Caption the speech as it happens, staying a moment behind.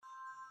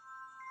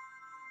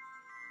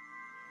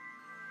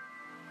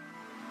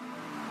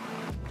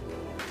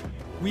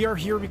We are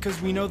here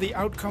because we know the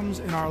outcomes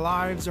in our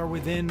lives are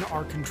within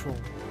our control.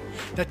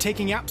 That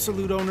taking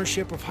absolute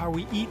ownership of how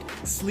we eat,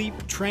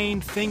 sleep,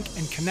 train, think,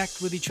 and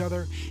connect with each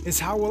other is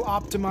how we'll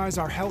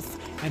optimize our health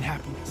and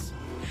happiness.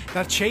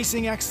 That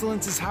chasing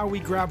excellence is how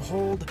we grab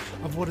hold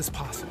of what is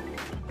possible.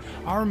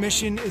 Our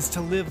mission is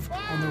to live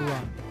on the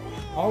run,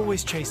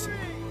 always chasing,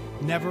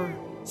 never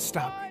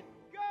stopping.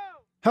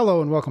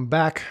 Hello and welcome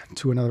back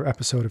to another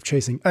episode of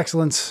Chasing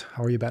Excellence.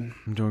 How are you, Ben?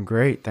 I'm doing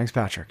great. Thanks,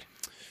 Patrick.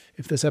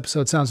 If this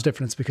episode sounds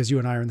different, it's because you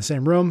and I are in the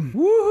same room.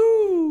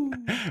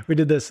 Woohoo! We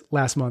did this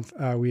last month.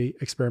 We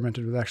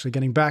experimented with actually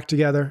getting back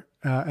together,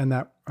 and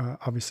that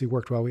obviously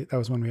worked well. That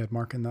was when we had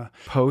Mark in the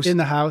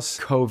house.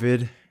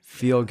 COVID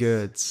feel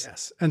goods.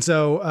 Yes. And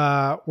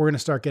so we're going to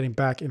start getting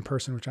back in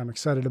person, which I'm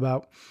excited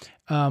about.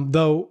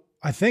 Though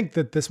I think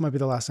that this might be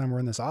the last time we're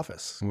in this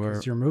office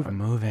because you're moving. I'm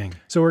moving.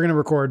 So we're going to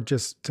record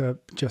just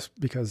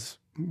because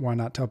why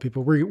not tell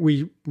people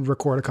we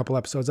record a couple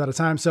episodes at a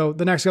time. So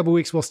the next couple of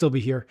weeks we'll still be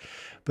here,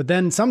 but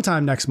then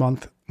sometime next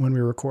month when we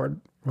record,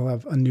 we'll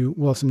have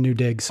some new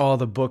digs. All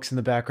the books in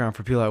the background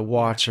for people that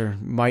watch or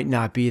might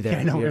not be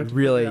there. Yeah, It'd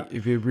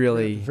be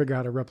really figure out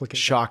how to replicate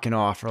shocking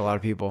off for a lot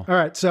of people. All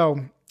right. So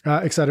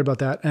excited about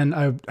that. And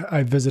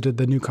I visited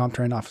the new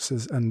CompTrain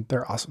offices and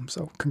they're awesome.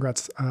 So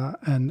congrats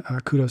and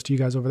kudos to you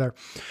guys over there.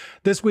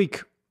 This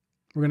week,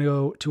 we're going to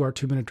go to our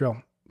 2-minute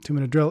drill.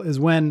 2-minute drill is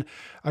when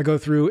I go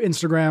through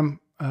Instagram,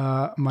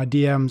 my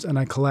DMs, and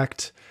I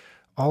collect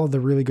all of the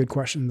really good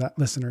questions that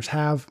listeners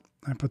have.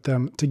 I put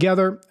them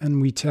together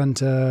and we tend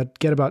to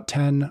get about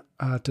 10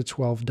 to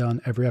 12 done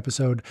every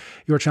episode.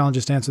 Your challenge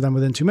is to answer them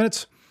within 2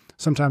 minutes.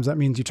 Sometimes that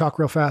means you talk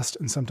real fast,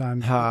 and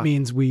sometimes it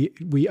means we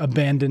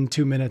abandon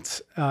 2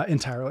 minutes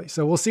entirely.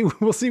 So we'll see.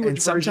 We'll see.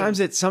 And sometimes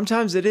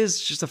it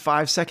is just a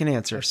 5-second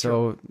answer. That's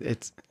so true.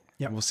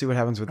 We'll see what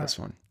happens with this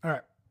one. All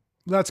right,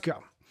 let's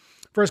go.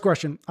 First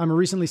question. I'm a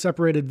recently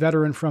separated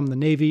veteran from the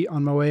Navy.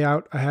 On my way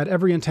out, I had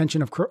every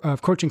intention of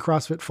coaching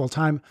CrossFit full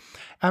time.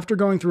 After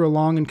going through a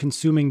long and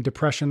consuming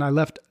depression, I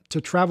left to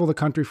travel the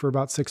country for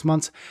about 6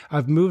 months.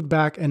 I've moved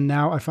back and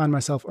now I find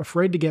myself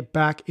afraid to get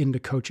back into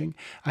coaching.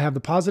 I have the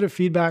positive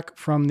feedback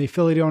from the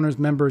affiliate owners,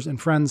 members, and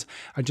friends.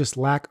 I just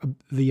lack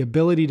the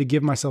ability to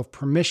give myself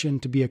permission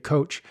to be a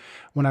coach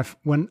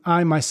when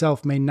I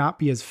myself may not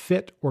be as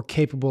fit or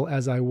capable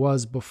as I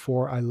was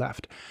before I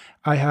left.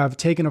 I have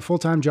taken a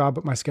full-time job,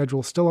 but my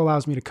schedule still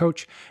allows me to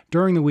coach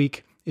during the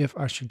week if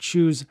I should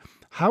choose.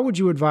 How would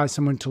you advise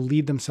someone to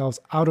lead themselves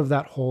out of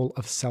that hole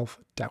of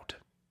self-doubt?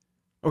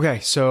 Okay,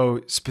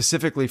 so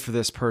specifically for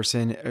this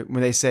person,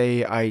 when they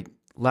say I'm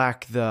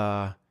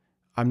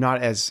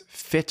not as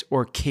fit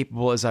or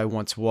capable as I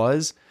once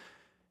was,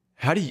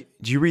 do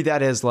you read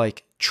that as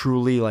like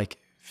truly like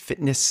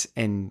fitness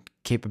and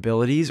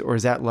capabilities, or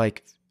is that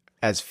like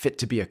as fit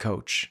to be a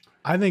coach?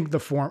 I think the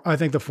former. I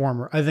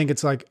think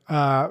it's like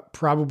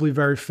probably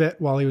very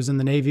fit while he was in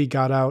the Navy,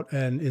 got out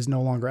and is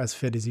no longer as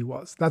fit as he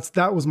was.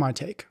 That was my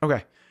take.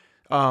 Okay.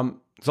 So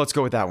let's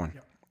go with that one.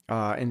 In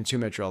a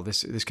 2-minute drill.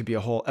 This could be a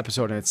whole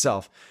episode in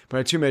itself. But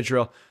in a 2-minute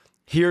drill,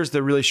 here's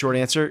the really short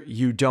answer.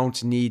 You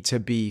don't need to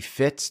be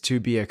fit to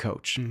be a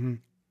coach.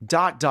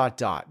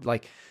 Mm-hmm. ...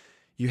 Like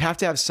you have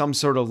to have some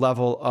sort of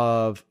level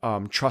of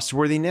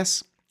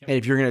trustworthiness. Yep. And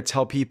if you're going to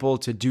tell people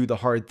to do the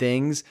hard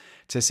things,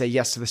 to say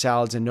yes to the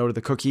salads and no to the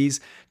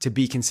cookies, to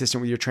be consistent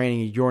with your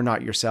training, you're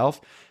not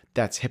yourself,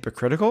 that's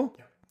hypocritical.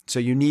 Yep. So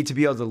you need to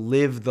be able to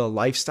live the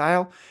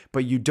lifestyle,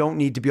 but you don't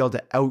need to be able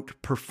to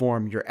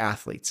outperform your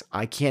athletes.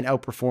 I can't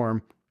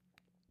outperform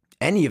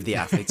any of the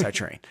athletes I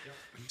train.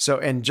 So,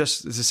 and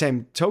just as the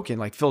same token,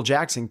 like Phil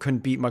Jackson couldn't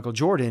beat Michael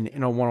Jordan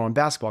in a one-on-one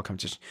basketball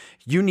competition.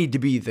 You need to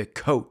be the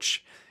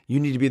coach. You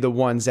need to be the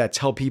ones that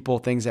tell people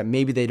things that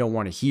maybe they don't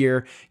want to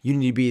hear. You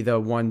need to be the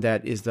one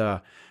that is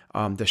the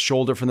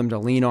shoulder for them to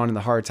lean on in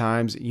the hard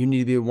times. You need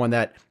to be the one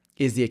that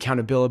is the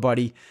accountability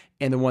buddy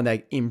and the one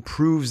that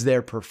improves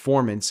their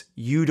performance.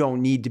 You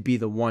don't need to be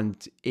the one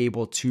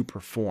able to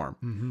perform.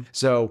 Mm-hmm.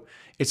 So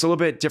it's a little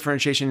bit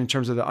differentiation in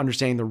terms of the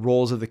understanding the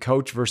roles of the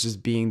coach versus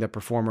being the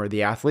performer or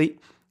the athlete.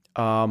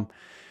 But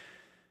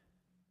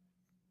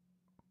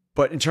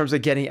in terms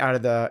of getting out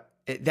of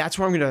that's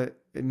where I'm going to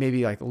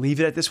maybe like leave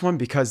it at this one,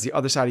 because the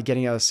other side of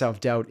getting out of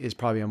self-doubt is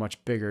probably a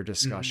much bigger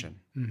discussion.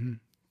 Mm-hmm.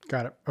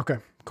 Got it. Okay,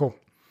 cool.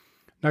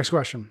 Next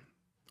question.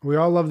 We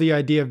all love the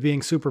idea of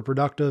being super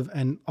productive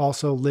and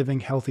also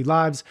living healthy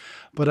lives,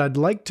 but I'd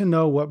like to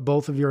know what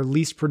both of your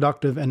least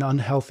productive and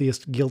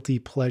unhealthiest guilty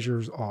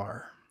pleasures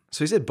are.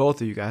 So you said both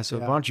of you guys. So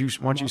why don't you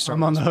start?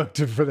 I'm on the hook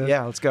for this.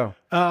 Yeah, let's go.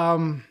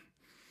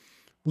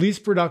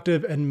 Least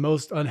productive and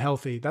most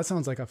unhealthy. That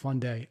sounds like a fun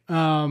day.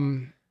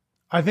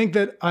 I think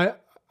that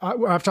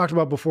I've talked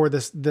about before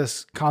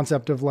this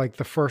concept of like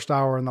the first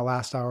hour and the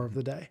last hour of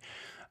the day.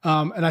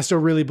 And I still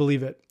really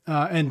believe it.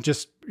 And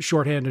just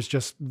shorthand is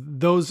just,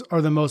 those are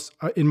the most,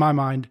 in my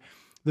mind,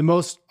 the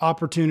most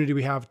opportunity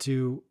we have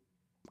to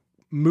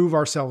move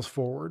ourselves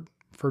forward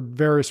for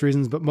various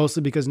reasons, but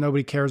mostly because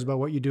nobody cares about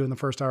what you do in the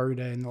first hour of your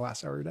day and the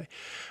last hour of your day.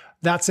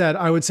 That said,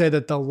 I would say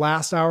that the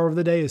last hour of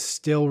the day is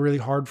still really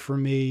hard for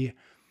me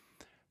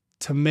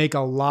to make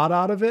a lot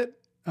out of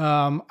it.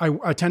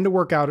 I tend to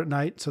work out at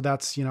night. So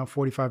that's,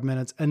 45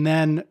 minutes. And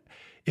then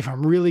if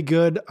I'm really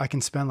good, I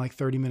can spend like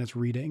 30 minutes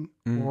reading.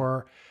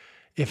 Or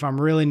if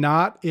I'm really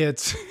not,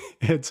 it's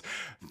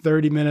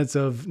 30 minutes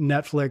of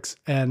Netflix.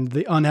 And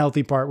the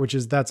unhealthy part, which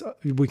is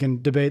we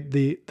can debate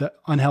the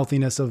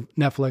unhealthiness of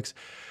Netflix.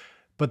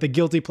 But the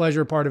guilty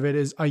pleasure part of it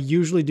is I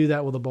usually do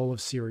that with a bowl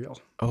of cereal.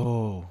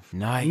 Oh,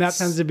 nice. And that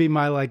tends to be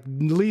my like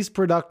least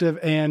productive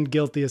and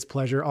guiltiest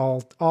pleasure,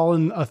 all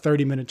in a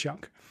 30-minute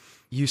chunk.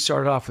 You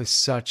started off with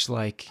such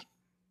like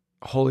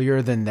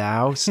holier than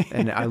thou,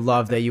 and I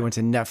love that you went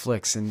to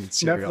Netflix and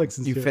cereal. You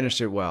cereal. finished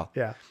it well.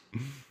 Yeah.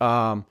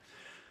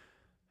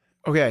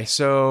 Okay,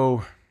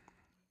 so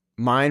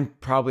mine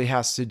probably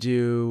has to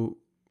do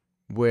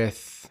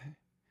with,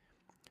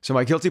 so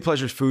my guilty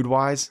pleasures food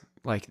wise,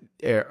 like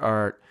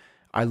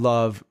I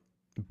love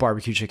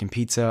barbecue chicken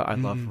pizza. I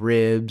love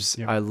ribs.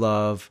 Yep. I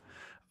love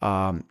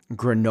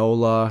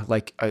granola.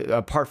 Like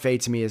a parfait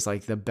to me is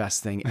like the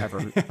best thing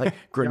ever. Like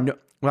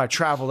When I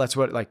travel, that's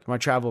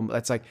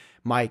like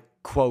my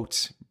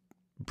quote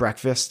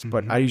breakfast,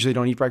 but I usually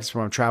don't eat breakfast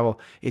when I travel.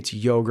 It's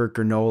yogurt,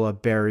 granola,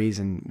 berries,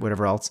 and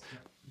whatever else.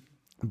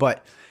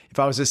 But if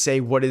I was to say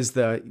what is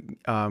the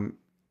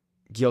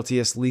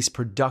guiltiest, least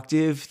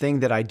productive thing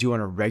that I do on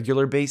a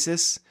regular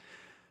basis,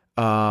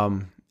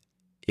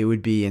 it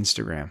would be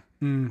Instagram.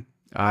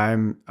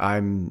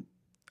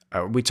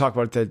 We talk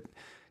about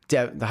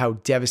how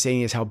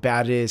devastating it is, how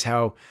bad it is,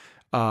 how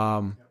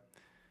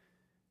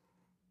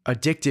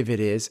addictive it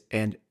is.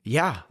 And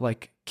yeah,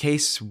 like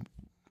case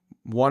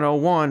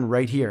 101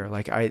 right here.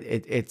 Like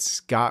it's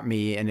got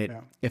me.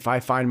 And if I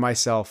find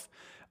myself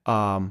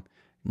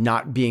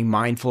not being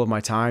mindful of my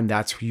time,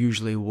 that's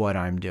usually what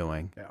I'm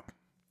doing. Yeah.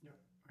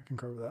 I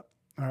concur with that.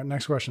 All right,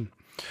 next question.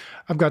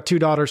 I've got 2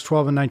 daughters,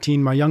 12 and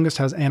 19. My youngest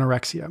has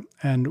anorexia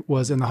and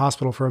was in the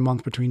hospital for a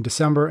month between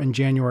December and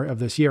January of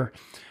this year.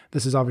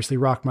 This has obviously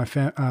rocked my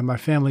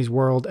family's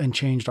world and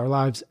changed our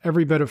lives.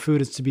 Every bit of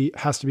food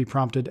has to be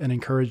prompted and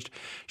encouraged.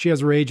 She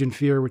has rage and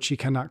fear, which she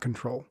cannot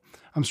control.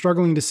 I'm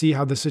struggling to see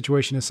how this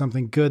situation is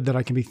something good that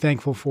I can be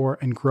thankful for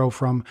and grow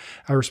from.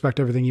 I respect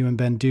everything you and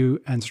Ben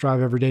do and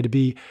strive every day to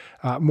be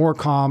more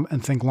calm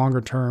and think longer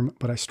term,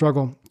 but I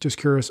struggle. Just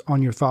curious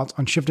on your thoughts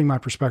on shifting my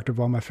perspective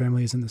while my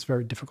family is in this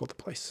very difficult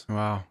place.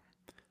 Wow.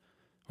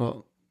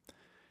 Well,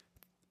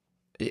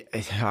 you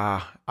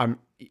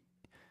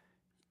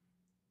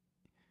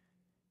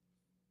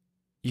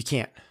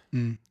can't.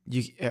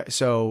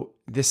 So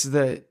this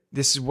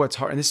is what's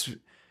hard. And this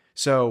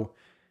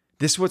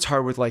is what's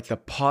hard with like the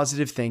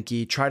positive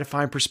thinking, try to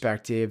find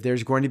perspective.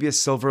 There's going to be a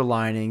silver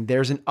lining.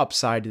 There's an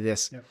upside to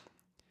this. Yep.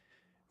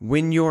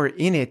 When you're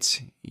in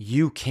it,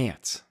 you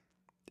can't.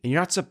 And you're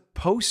not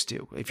supposed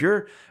to. If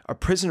you're a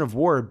prisoner of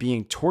war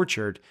being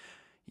tortured,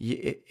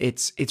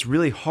 it's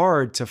really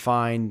hard to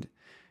find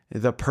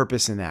the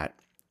purpose in that.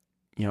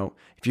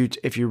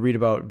 If you read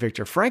about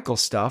Viktor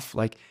Frankl's stuff,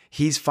 like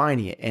he's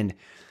finding it. And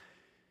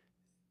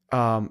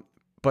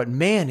but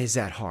man, is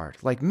that hard.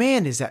 Like,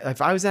 man, is that,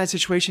 if I was in that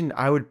situation,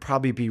 I would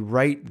probably be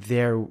right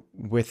there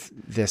with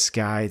this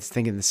guy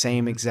thinking the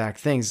same exact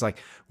things. Like,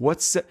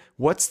 what's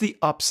the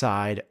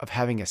upside of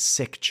having a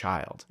sick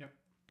child? Yep.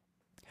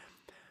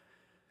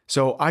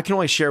 So I can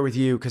only share with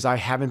you, because I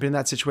haven't been in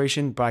that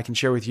situation, but I can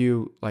share with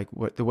you like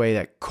the way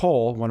that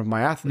Cole, one of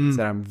my athletes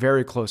that I'm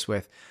very close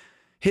with,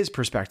 his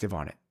perspective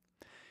on it.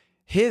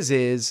 His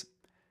is,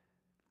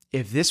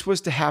 if this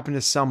was to happen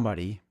to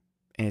somebody,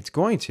 and it's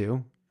going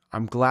to,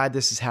 I'm glad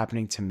this is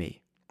happening to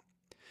me.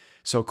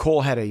 So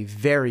Cole had a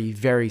very,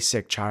 very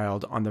sick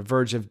child on the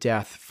verge of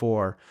death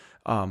for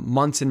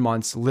months and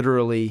months,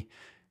 literally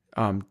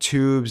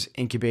tubes,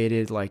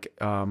 incubated,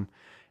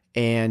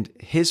 and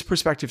his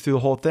perspective through the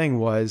whole thing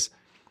was,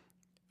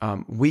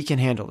 we can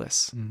handle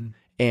this. Mm-hmm.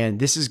 And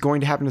this is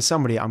going to happen to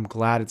somebody. I'm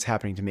glad it's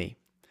happening to me.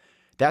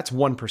 That's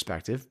one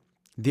perspective.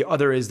 The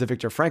other is the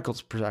Viktor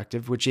Frankl's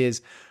perspective, which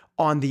is,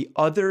 on the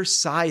other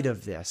side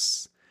of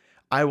this,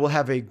 I will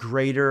have a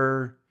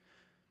greater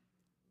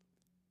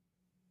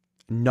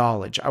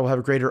knowledge. I will have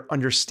a greater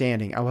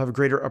understanding. I will have a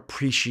greater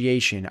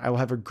appreciation. I will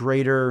have a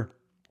greater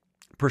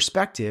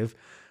perspective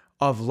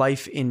of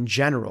life in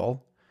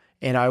general.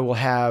 And I will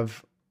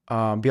have,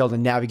 be able to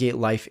navigate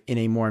life in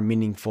a more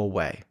meaningful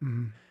way.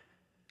 Mm-hmm.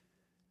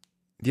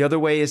 The other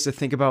way is to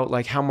think about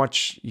like how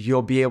much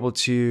you'll be able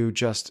to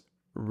just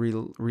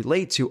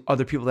relate to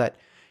other people, that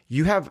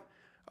you have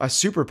a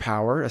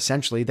superpower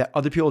essentially that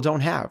other people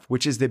don't have,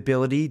 which is the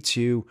ability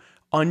to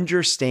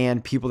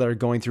understand people that are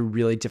going through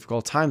really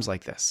difficult times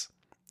like this.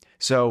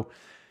 So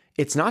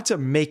it's not to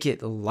make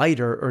it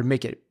lighter or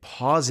make it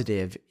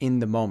positive in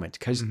the moment,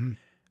 because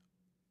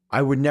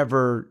I would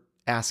never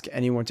ask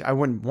anyone to, I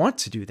wouldn't want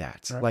to do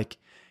that. Right. Like,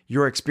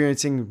 you're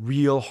experiencing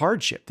real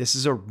hardship. This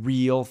is a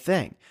real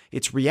thing.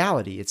 It's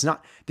reality. It's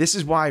not, this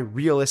is why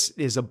realist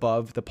is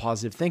above the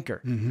positive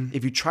thinker. Mm-hmm.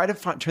 If you try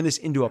to turn this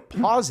into a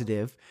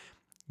positive,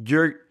 it's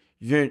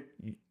going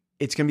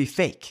to be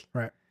fake.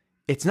 Right.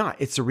 It's not,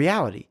 it's a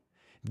reality.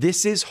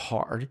 This is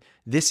hard.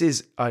 This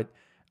is a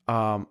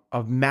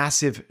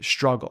massive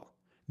struggle.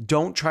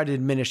 Don't try to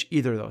diminish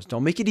either of those.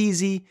 Don't make it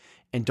easy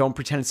and don't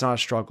pretend it's not a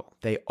struggle.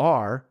 They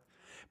are.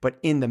 But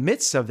in the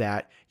midst of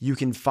that, you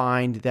can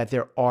find that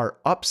there are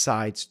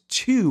upsides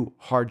to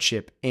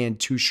hardship and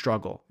to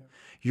struggle.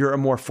 You're a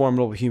more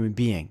formidable human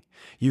being.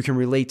 You can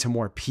relate to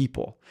more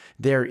people.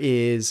 There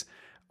is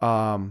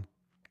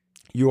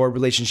your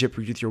relationship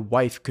with your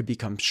wife could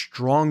become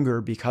stronger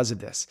because of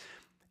this.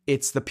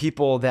 It's the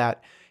people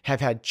that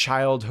have had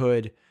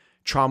childhood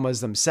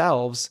traumas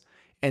themselves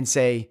and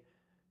they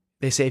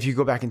say, if you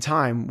go back in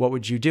time, what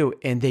would you do?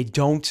 And they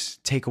don't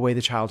take away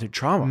the childhood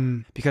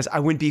trauma because I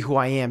wouldn't be who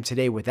I am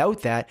today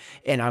without that.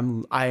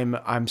 And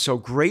I'm so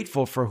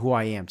grateful for who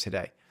I am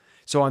today.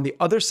 So on the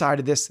other side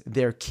of this,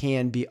 there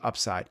can be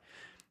upside.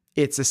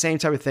 It's the same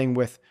type of thing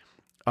with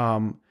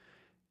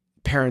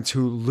parents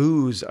who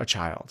lose a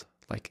child,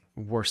 like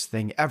worst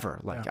thing ever.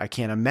 Like I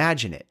can't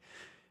imagine it.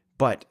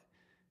 But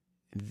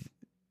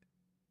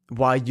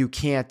while you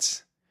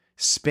can't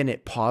spin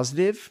it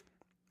positive,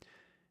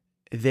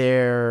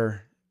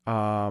 there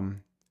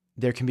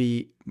can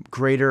be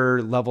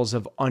greater levels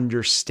of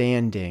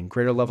understanding,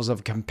 greater levels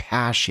of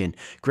compassion,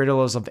 greater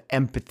levels of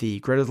empathy,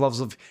 greater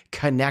levels of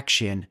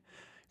connection,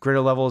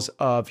 greater levels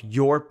of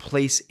your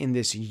place in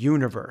this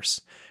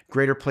universe,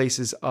 greater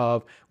places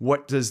of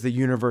what does the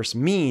universe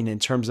mean in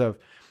terms of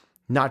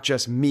not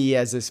just me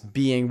as this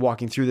being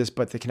walking through this,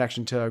 but the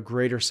connection to a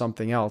greater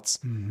something else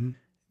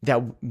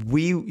that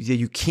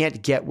you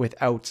can't get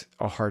without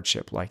a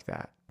hardship like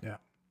that. Yeah.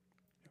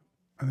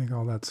 I think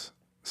all that's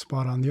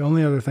spot on. The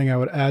only other thing I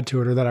would add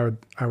to it, or that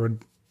I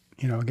would,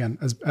 again,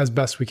 as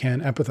best we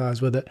can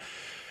empathize with it,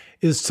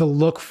 is to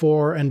look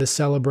for and to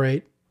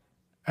celebrate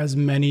as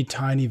many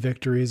tiny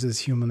victories as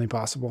humanly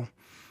possible.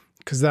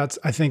 Because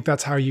I think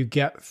that's how you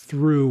get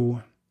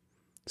through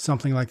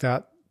something like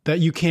that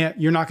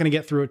you're not going to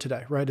get through it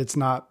today, right? It's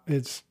not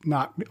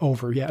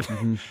over yet.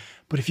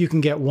 But if you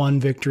can get one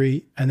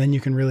victory and then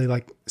you can really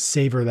like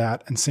savor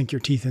that and sink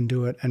your teeth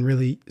into it and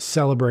really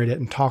celebrate it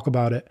and talk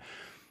about it,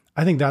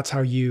 I think that's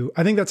how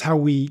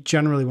we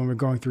generally, when we're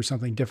going through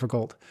something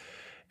difficult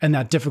and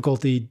that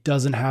difficulty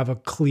doesn't have a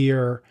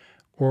clear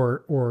like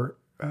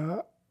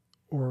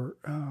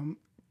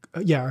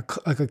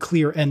a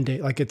clear end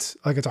date. Like it's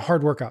a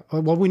hard workout.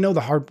 Well, we know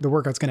the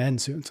workout's going to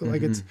end soon. So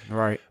like it's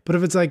right. But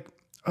if it's like,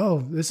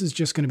 oh, this is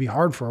just going to be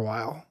hard for a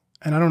while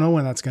and I don't know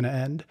when that's going to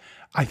end.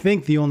 I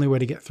think the only way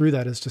to get through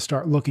that is to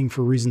start looking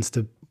for reasons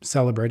to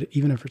celebrate it,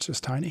 even if it's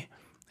just tiny,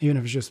 even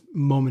if it's just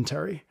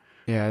momentary.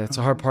 Yeah, that's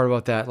the hard part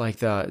about that. Like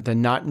the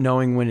not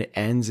knowing when it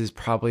ends is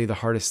probably the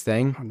hardest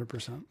thing.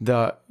 100%.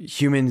 The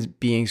human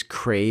beings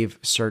crave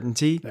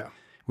certainty. Yeah.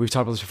 We've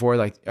talked about this before.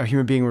 Like a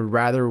human being would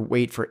rather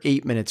wait for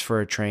 8 minutes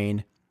for a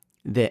train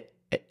that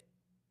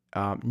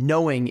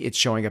knowing it's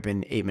showing up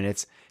in 8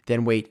 minutes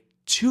than wait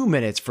 2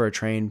 minutes for a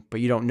train,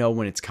 but you don't know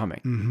when it's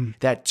coming.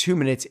 That 2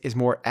 minutes is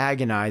more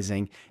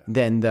agonizing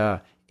than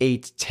the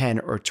 8, 10,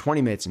 or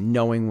 20 minutes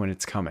knowing when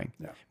it's coming.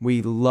 Yeah.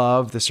 We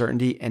love the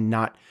certainty, and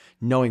not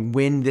knowing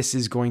when this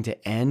is going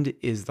to end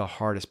is the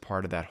hardest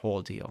part of that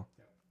whole deal.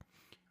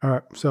 All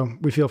right. So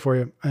we feel for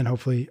you, and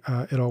hopefully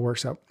it all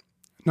works out.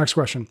 Next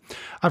question.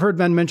 I've heard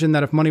Ben mention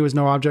that if money was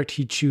no object,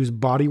 he'd choose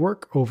body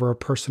work over a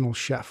personal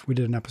chef. We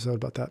did an episode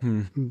about that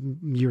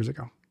years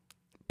ago.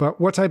 But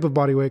what type of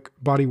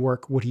body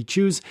work would he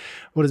choose?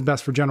 What is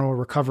best for general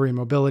recovery and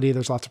mobility?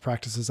 There's lots of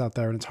practices out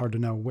there, and it's hard to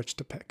know which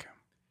to pick.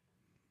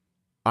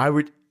 I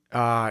would,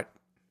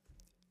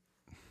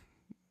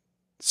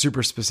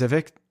 super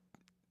specific,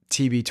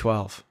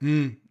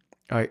 TB12.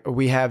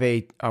 We have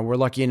we're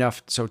lucky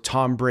enough. So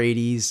Tom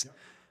Brady's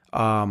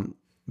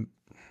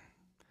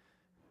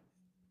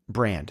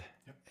brand.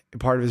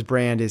 Part of his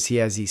brand is he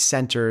has these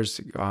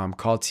centers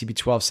called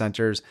TB12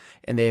 centers,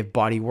 and they have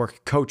body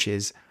work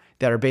coaches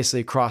that are basically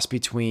a cross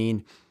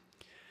between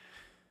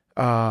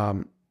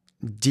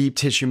deep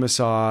tissue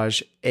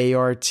massage,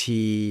 ART,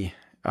 they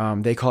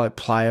call it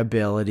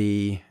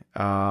pliability,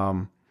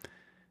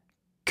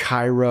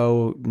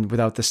 chiro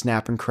without the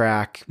snap and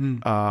crack.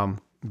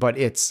 But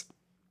it's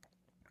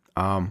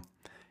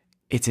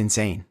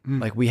insane.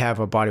 Like we have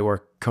a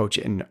bodywork coach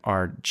in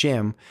our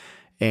gym,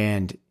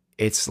 and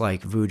it's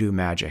like voodoo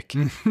magic.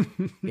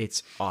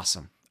 It's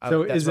awesome.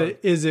 So is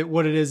it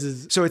what it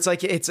is? So it's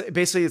like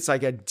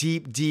a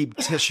deep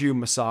tissue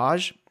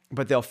massage,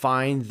 but they'll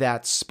find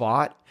that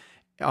spot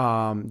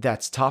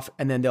that's tough,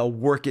 and then they'll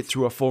work it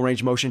through a full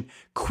range of motion,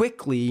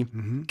 quickly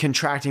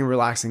contracting,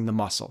 relaxing the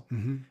muscle.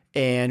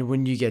 And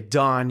when you get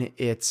done,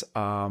 it's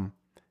a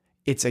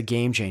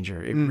game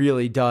changer. It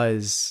really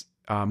does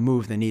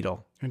move the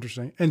needle.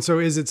 Interesting. And so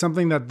is it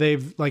something that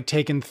they've like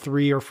taken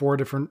 3 or 4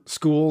 different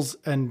schools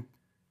and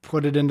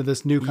put it into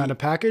this new kind of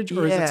package?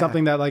 Or is it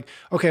something that like,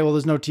 okay, well,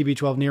 there's no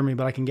TB12 near me,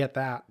 but I can get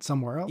that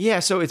somewhere else? Yeah.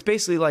 So it's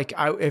basically like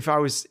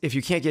if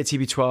you can't get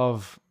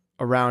TB12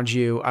 around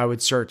you, I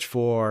would search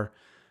for,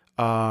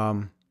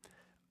 it's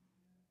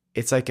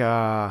like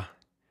a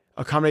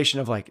combination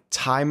of like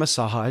Thai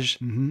massage,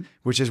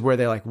 which is where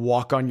they like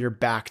walk on your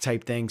back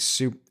type thing.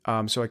 So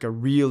like a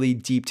really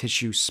deep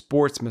tissue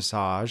sports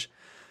massage.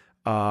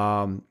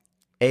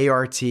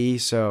 ART,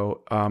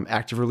 so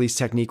active release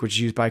technique, which is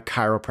used by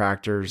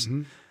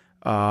chiropractors,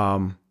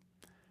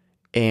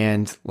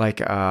 and like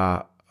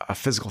a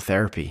physical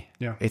therapy.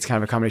 Yeah. It's kind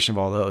of a combination of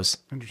all those.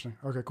 Interesting.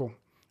 Okay, cool.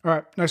 All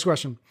right, next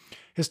question.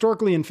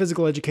 Historically, in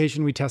physical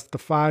education, we test the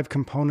 5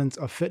 components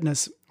of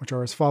fitness, which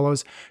are as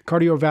follows: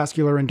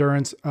 cardiovascular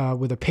endurance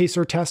with a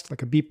pacer test,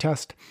 like a beep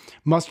test;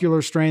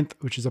 muscular strength,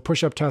 which is a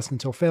push-up test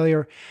until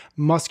failure;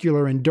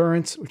 muscular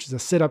endurance, which is a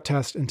sit-up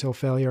test until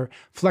failure;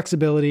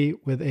 flexibility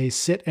with a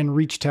sit and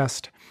reach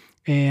test;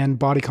 and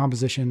body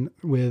composition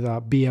with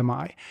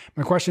BMI.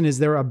 My question is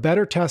there a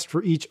better test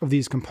for each of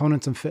these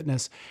components of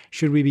fitness?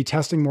 Should we be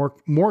testing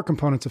more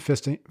components of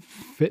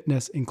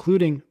fitness,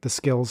 including the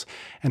skills?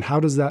 And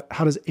how does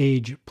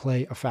age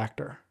play a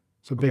factor?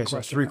 So big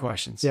question. So 3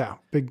 questions. Yeah,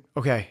 big.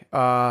 Okay.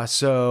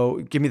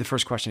 So give me the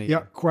first question again.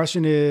 Yeah.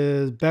 Question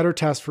is better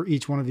test for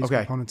each one of these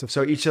components of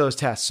So each of those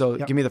tests. So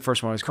give me the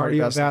first one. Is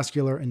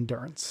cardiovascular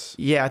endurance.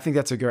 Yeah, I think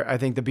that's I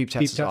think the beep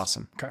test is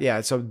awesome. Okay.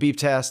 Yeah. So beep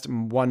test,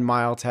 1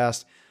 mile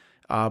test.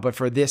 But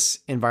for this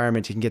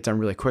environment, you can get done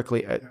really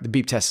quickly. The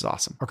beep test is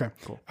awesome. Okay.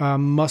 Cool.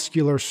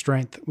 Muscular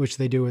strength, which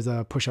they do as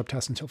a push-up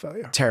test until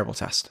failure. Terrible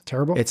test.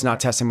 Terrible? It's not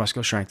testing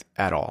muscular strength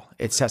at all.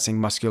 It's testing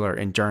muscular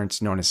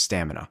endurance known as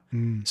stamina.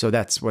 So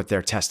that's what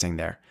they're testing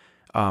there.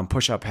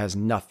 Push-up has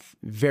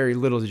very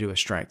little to do with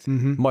strength.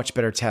 Much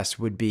better test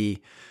would be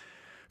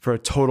for a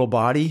total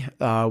body,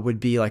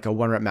 would be like a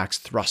 1 rep max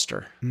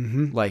thruster,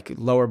 like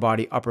lower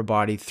body, upper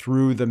body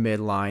through the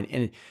midline.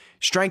 And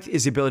strength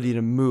is the ability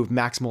to move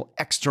maximal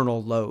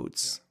external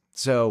loads.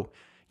 So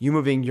you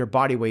moving your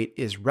body weight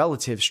is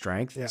relative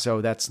strength. Yeah.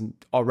 So that's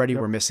already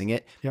we're missing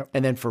it. Yep.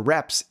 And then for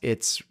reps,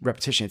 it's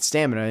repetition, it's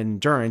stamina, and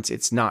endurance,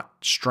 it's not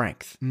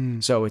strength.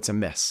 So it's a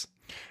miss.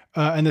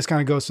 And this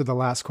kind of goes to the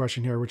last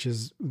question here, which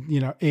is,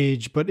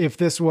 age. But if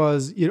this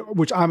was,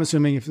 which I'm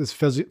assuming if this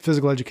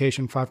physical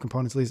education, 5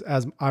 components, at least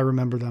as I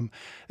remember them,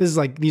 this is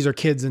like, these are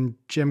kids in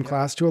gym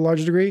class to a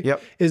large degree.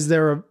 Yep.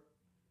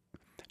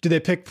 Do they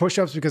pick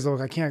push-ups because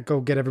I can't go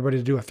get everybody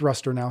to do a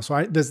thruster now?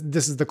 So this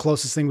is the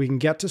closest thing we can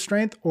get to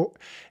strength.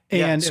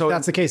 If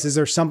that's the case, is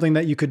there something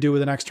that you could do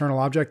with an external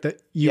object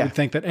that you would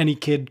think that any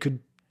kid could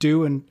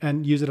do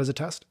and use it as a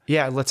test?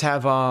 Yeah, let's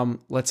have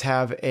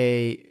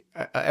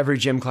every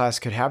gym class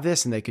could have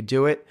this and they could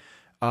do it.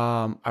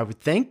 I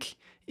would think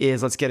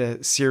let's get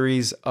a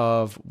series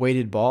of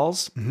weighted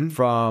balls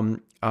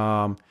from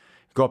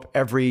go up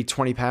every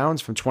 20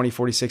 pounds from 20,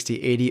 40,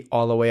 60, 80,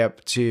 all the way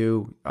up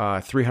to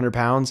 300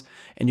 pounds.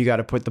 And you got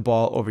to put the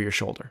ball over your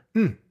shoulder.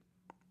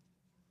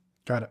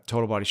 Got it.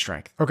 Total body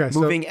strength. Okay.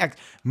 Moving an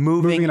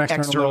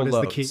external load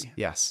loads. is the key.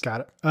 Yes.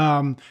 Got it.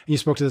 You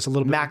spoke to this a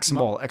little bit.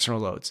 Maximal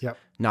external loads. Yep.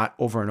 Not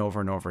over and over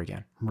and over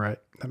again. Right.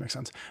 That makes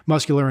sense.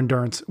 Muscular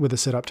endurance with a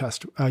sit-up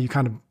test. You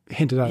kind of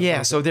hinted at it.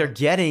 Yeah. So they're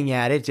getting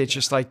at it. It's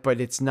just like,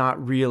 but it's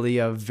not really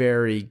a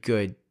very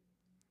good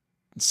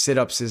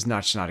sit-ups is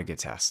not a good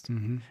test.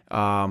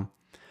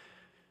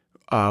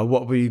 What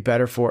would be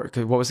better for,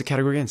 what was the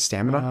category again?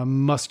 Stamina?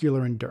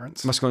 Muscular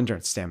endurance. Muscular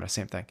endurance, stamina,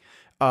 same thing.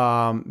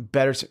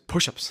 Better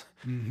push-ups.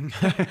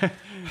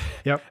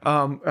 Yep.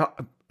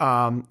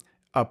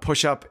 A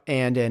push-up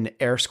and an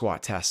air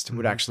squat test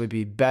would actually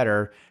be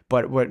better,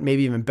 but what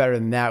maybe even better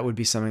than that would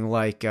be something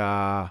like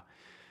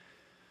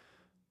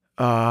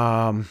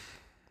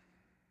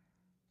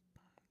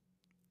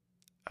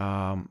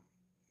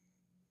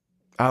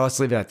let's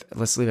leave it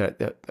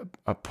at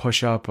a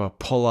push-up, a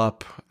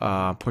pull-up,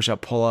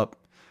 push-up, pull-up,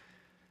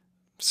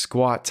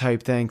 squat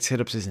type thing.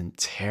 Sit-ups isn't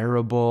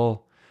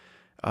terrible.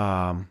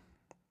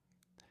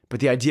 But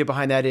the idea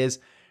behind that is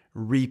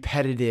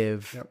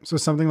repetitive. Yep. So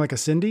something like a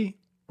Cindy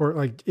or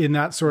like in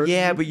that sort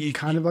of, but you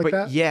kind of like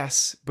that.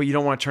 Yes, but you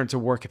don't want to turn to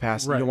work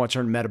capacity. Right. You don't want to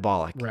turn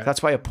metabolic. Right.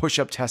 That's why a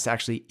push-up test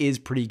actually is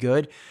pretty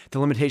good. The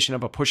limitation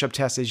of a push-up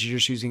test is you're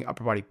just using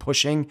upper body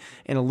pushing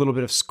and a little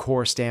bit of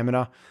core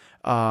stamina.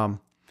 Honestly,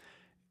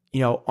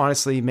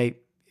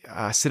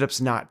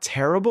 sit-ups not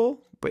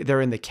terrible, but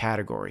they're in the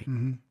category.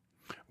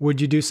 Would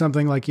you do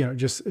something like,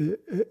 just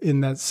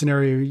in that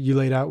scenario you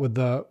laid out with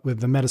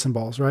the medicine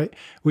balls, right?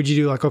 Would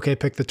you do like, okay,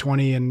 pick the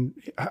 20 and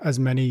as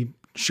many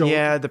shoulders?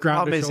 Yeah, the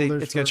problem is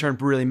it's going to turn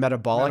really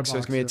metabolic. So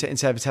it's going to be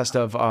instead of a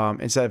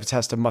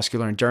test of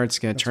muscular endurance, it's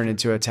going to turn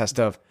into a test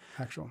of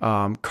actual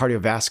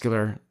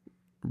cardiovascular,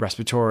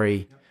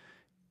 respiratory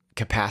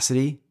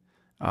capacity,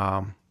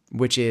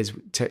 which is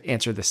to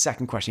answer the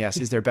second question. Yes,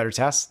 is there better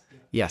tests?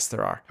 Yes,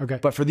 there are. Okay.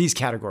 But for these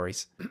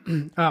categories.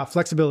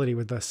 Flexibility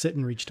with the sit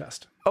and reach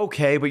test.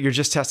 Okay, but you're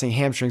just testing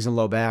hamstrings and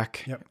low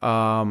back. Yep.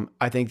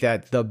 I think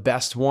that the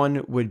best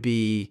one would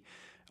be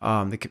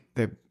the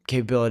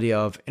capability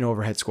of an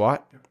overhead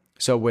squat. Yep.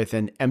 So with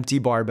an empty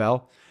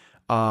barbell,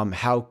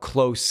 how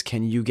close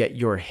can you get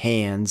your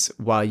hands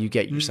while you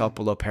get yourself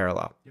below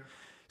parallel? Yep.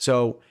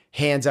 So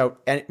hands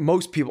out, and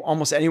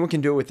almost anyone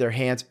can do it with their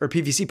hands or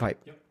PVC pipe.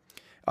 Yep.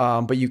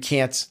 But you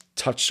can't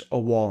touch a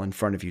wall in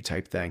front of you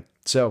type thing.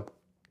 So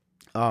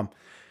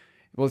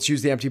let's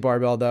use the empty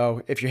barbell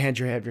though. If you have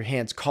your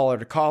hands collar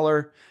to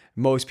collar,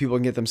 Most people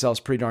can get themselves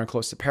pretty darn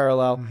close to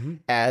parallel. Mm-hmm.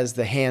 As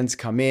the hands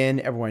come in,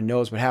 everyone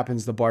knows what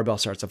happens. The barbell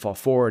starts to fall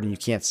forward and you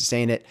can't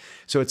sustain it.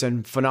 So it's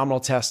a phenomenal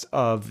test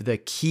of the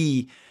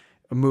key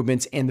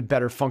movements and the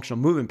better functional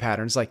movement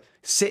patterns, like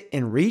sit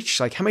and reach.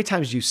 Like how many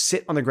times do you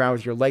sit on the ground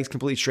with your legs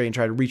completely straight and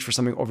try to reach for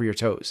something over your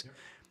toes?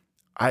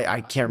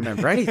 I can't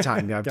remember any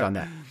time that I've done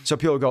that. So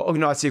people go, oh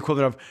no, it's the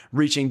equivalent of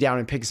reaching down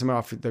and picking something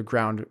off the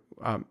ground,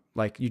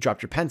 like you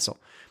dropped your pencil.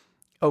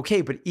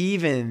 Okay, but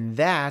even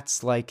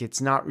that's like,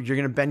 it's not, you're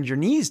going to bend your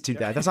knees to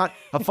that. That's not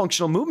a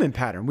functional movement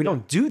pattern. We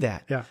don't do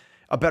that. Yeah.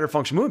 A better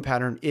functional movement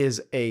pattern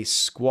is a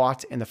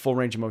squat and the full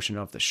range of motion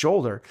of the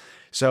shoulder.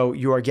 So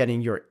you are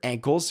getting your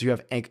ankles. You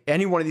have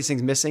any one of these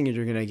things missing and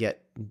you're going to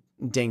get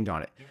dinged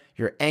on it.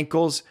 Your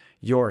ankles,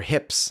 your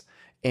hips,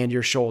 and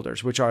your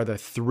shoulders, which are the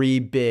three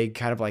big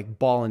kind of like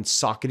ball and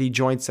sockety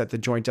joints that the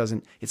joint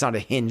doesn't, it's not a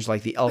hinge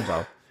like the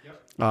elbow.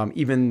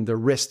 Even the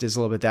wrist is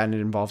a little bit that, and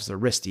it involves the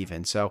wrist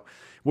even. So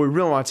what we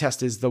really want to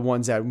test is the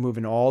ones that move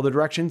in all the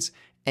directions: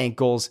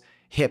 ankles,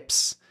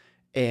 hips,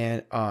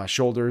 and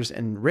shoulders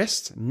and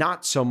wrists.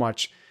 Not so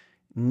much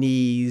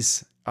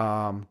knees,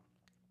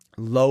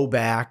 low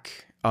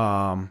back,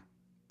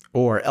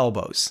 or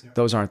elbows.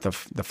 Those aren't the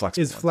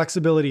flexible Is ones.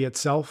 Flexibility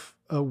itself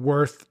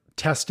worth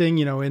testing?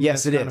 You know, in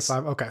Yes, this it kind is.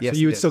 of 5? Okay, Yes, so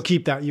you it would still is.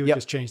 keep that. You would Yep.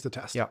 just change the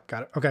test. Yep.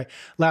 Got it. Okay.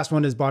 Last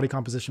one is body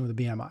composition with a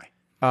BMI.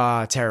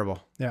 Terrible.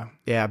 Yeah.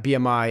 Yeah,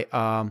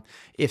 BMI.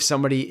 If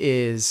somebody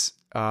is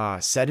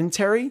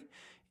sedentary,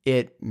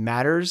 it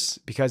matters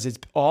because it's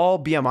all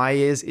BMI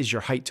is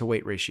your height to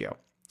weight ratio.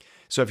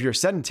 So if you're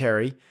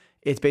sedentary,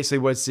 it's basically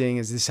what it's saying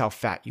is this is how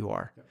fat you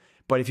are.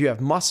 But if you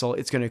have muscle,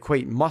 it's going to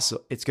equate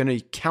muscle. It's going to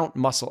count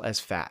muscle as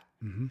fat.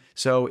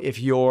 So if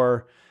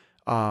you're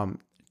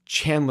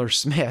Chandler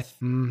Smith,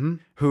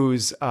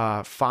 who's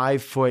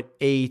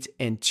 5'8"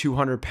 and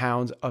 200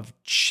 pounds of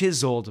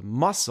chiseled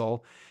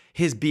muscle,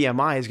 his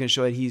BMI is going to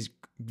show that he's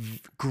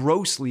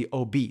grossly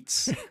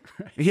obese.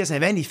 He doesn't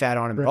have any fat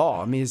on him at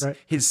all. I mean,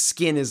 his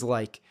skin is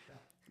like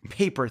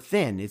paper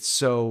thin. He's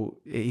so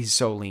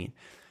lean.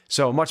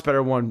 So a much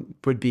better one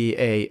would be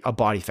a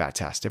body fat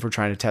test. If we're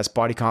trying to test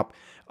body comp,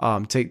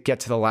 to get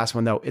to the last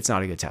one though, it's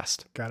not a good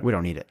test. Got it. We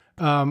don't need it.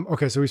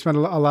 Okay, so we spent a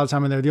lot of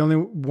time in there. The only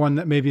one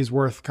that maybe is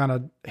worth kind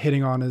of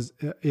hitting on is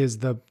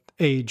the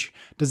age.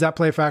 Does that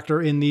play a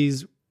factor in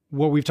these,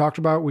 what we've talked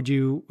about?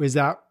 Is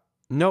that?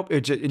 Nope,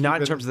 not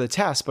in terms of the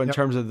test, but in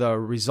terms of the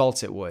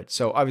results it would.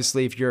 So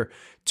obviously if you're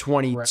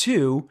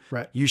 22,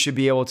 Right. you should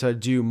be able to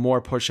do more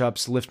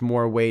push-ups, lift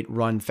more weight,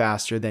 run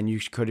faster than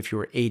you could if you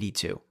were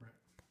 82.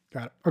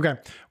 Got it. Okay.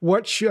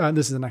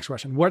 This is the next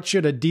question. What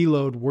should a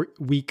deload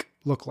week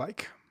look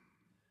like?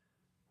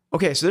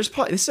 Okay, so there's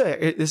probably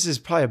this is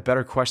probably a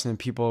better question than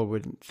people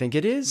would think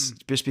it is,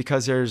 just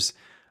because there's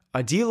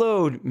a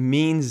deload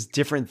means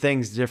different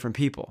things to different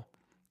people.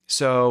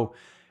 So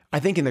I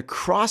think in the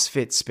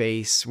CrossFit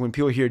space, when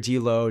people hear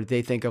deload,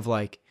 they think of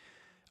like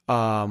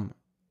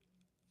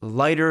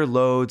lighter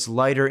loads,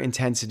 lighter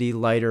intensity,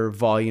 lighter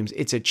volumes.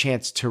 It's a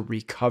chance to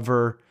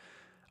recover.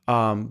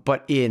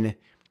 But in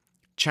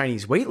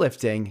Chinese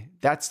weightlifting,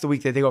 that's the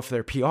week that they go for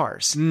their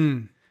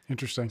PRs.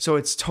 Interesting. So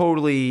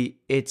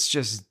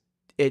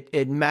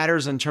it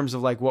matters in terms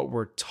of like what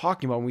we're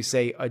talking about when we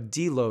say a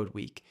deload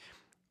week.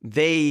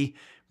 They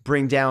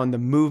bring down the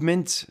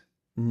movement,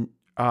 the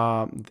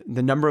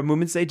number of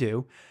movements they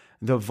do,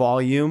 the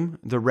volume,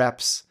 the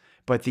reps,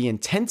 but the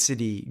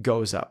intensity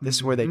goes up. This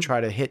is where they try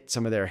to hit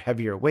some of their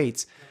heavier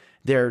weights.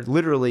 They're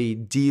literally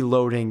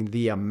deloading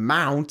the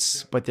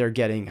amounts, but they're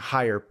getting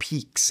higher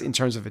peaks in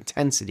terms of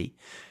intensity.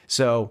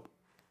 So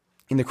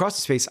in the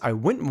CrossFit space, I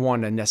wouldn't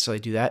want to necessarily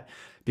do that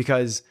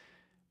because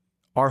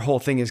our whole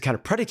thing is kind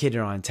of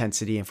predicated on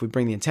intensity. If we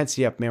bring the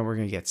intensity up, man, we're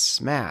going to get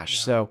smashed.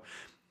 Yeah. So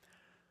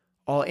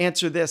I'll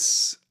answer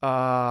this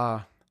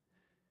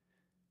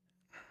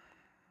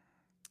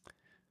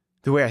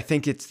the way I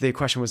think the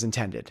question was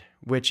intended,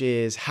 which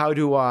is how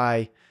do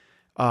I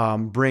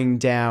bring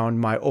down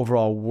my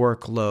overall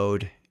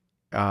workload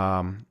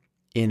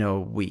in a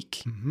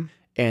week?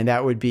 And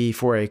that would be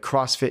for a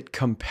CrossFit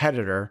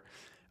competitor.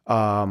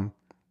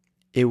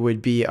 It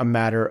would be a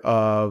matter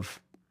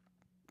of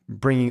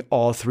bringing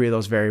all three of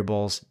those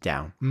variables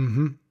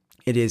down.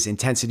 It is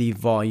intensity,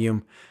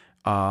 volume,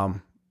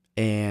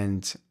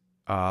 and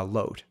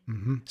load.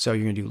 So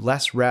you're going to do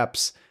less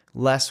reps,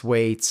 less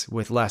weights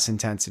with less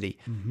intensity.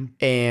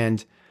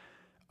 And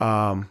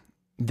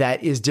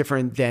that is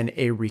different than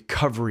a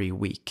recovery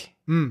week.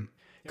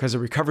 Because a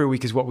recovery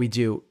week is what we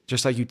do.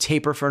 Just like you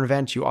taper for an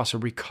event, you also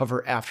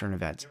recover after an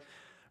event.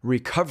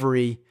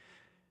 Recovery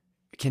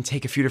can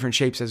take a few different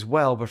shapes as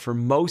well, but for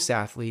most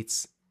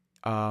athletes,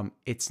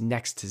 it's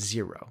next to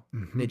zero.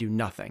 They do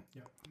nothing.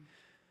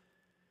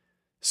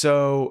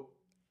 So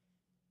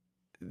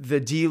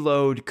the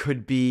deload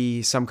could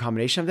be some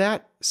combination of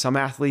that. Some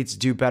athletes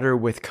do better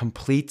with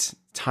complete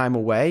time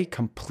away,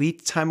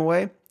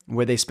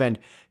 where they spend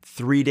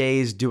 3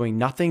 days doing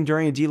nothing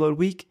during a deload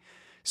week.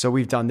 So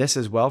we've done this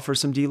as well for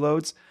some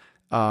deloads.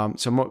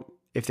 So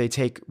if they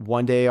take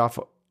 1 day off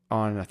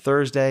on a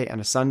Thursday and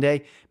a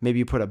Sunday. Maybe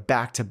you put a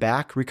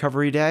back-to-back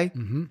recovery day,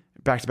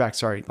 back-to-back,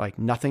 sorry, like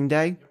nothing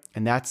day,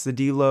 and that's the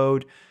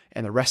deload,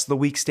 and the rest of the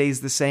week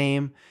stays the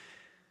same.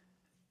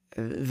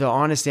 The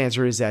honest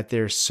answer is that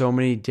there's so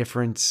many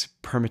different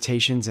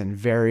permutations and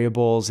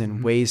variables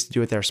and ways to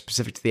do it that are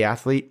specific to the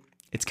athlete.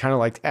 It's kind of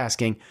like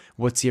asking,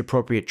 what's the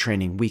appropriate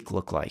training week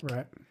look like?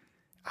 Right.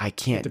 I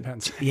can't. It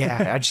depends.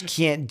 Yeah, I just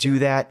can't do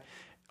that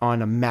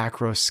on a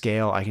macro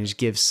scale. I can just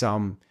give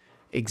some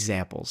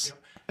examples.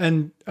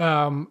 And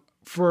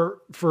for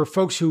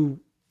folks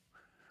who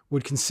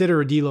would consider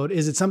a deload,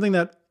 is it something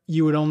that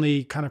you would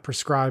only kind of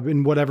prescribe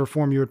in whatever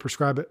form you would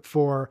prescribe it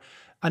for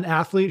an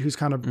athlete who's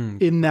kind of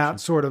in that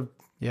sort of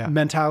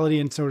mentality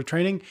and sort of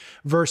training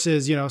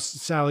versus, you know,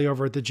 Sally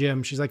over at the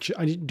gym? She's like,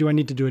 do I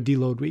need to do a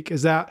deload week?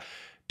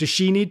 Does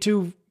she need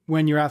to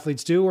when your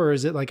athletes do, or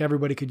is it like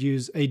everybody could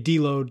use a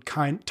deload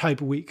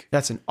type week?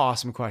 That's an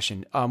awesome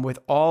question. With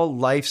all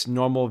life's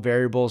normal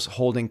variables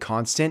holding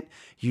constant,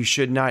 you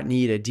should not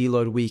need a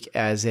deload week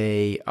as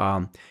a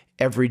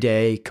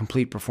everyday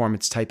complete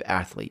performance type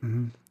athlete.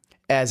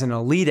 As an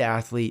elite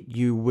athlete,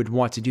 you would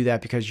want to do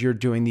that because you're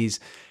doing these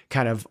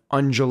kind of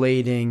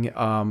undulating,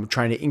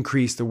 trying to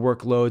increase the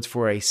workloads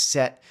for a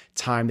set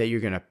time that you're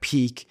going to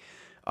peak.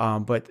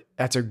 But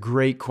that's a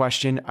great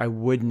question. I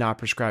would not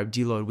prescribe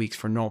deload weeks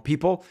for normal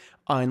people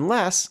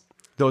unless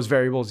those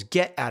variables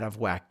get out of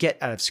whack, get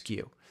out of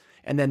skew.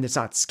 And then it's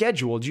not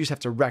scheduled. You just have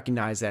to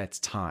recognize that it's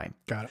time.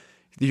 Got it.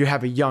 You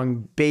have a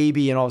young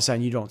baby and all of a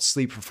sudden you don't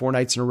sleep for 4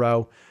 nights in a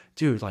row.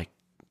 Dude, like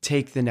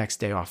take the next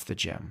day off the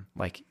gym.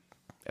 Like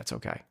that's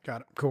okay.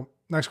 Got it. Cool.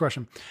 Next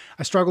question.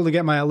 I struggle to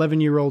get my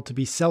 11-year-old to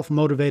be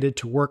self-motivated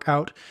to work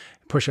out,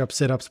 push-ups,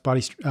 sit-ups,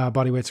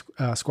 body weight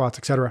squats,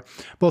 etc.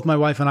 Both my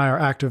wife and I are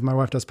active. My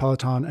wife does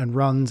Peloton and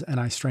runs, and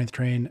I strength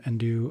train and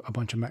do a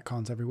bunch of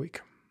Metcons every week.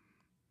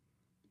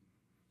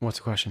 What's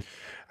the question?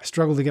 I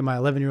struggle to get my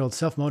 11-year-old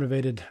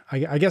self-motivated.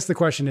 I guess the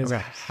question is,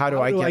 okay. How do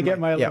I get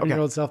my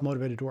 11-year-old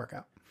self-motivated to work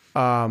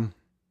out?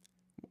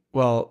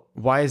 Well,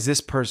 why is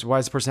this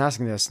person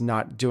asking this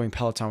not doing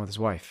Peloton with his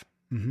wife?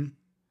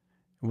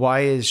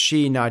 Why is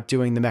she not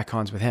doing the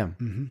Metcons with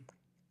him?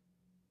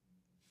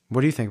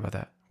 What do you think about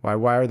that?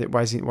 Why are they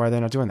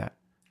not doing that?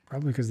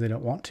 Probably because they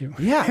don't want to.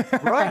 Yeah,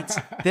 right.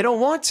 They don't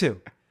want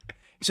to.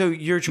 So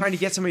you're trying to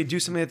get somebody to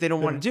do something that they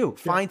don't want to do.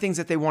 Find things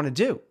that they want to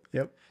do.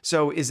 Yep.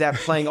 So is that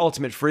playing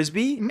ultimate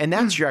frisbee? And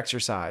that's your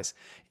exercise.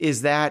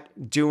 Is that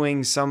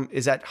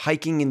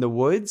hiking in the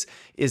woods?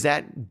 Is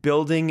that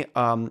building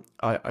a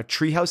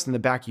treehouse in the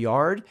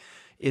backyard?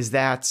 Is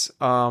that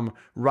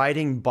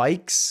riding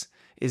bikes?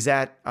 Is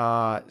that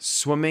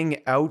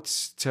swimming out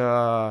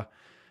to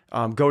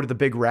go to the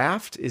big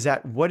raft?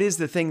 What is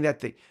the thing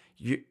that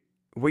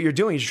what you're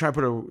doing is you're trying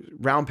to put a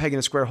round peg in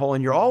a square hole,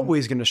 and you're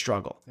always going to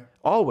struggle,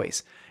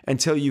 always,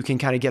 until you can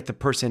kind of get the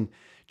person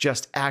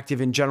just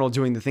active in general,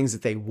 doing the things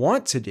that they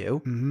want to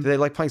do. Do they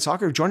like playing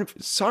soccer? Join a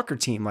soccer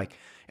team,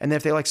 and then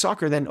if they like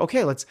soccer, then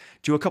okay, let's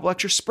do a couple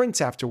extra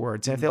sprints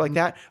afterwards. And if they like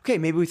that, okay,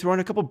 maybe we throw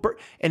in a couple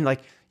and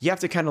you have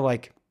to kind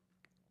of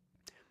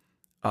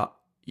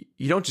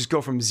you don't just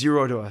go from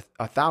 0 to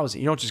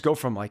 1,000. You don't just go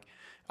from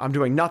I'm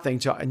doing nothing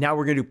to now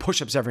we're going to do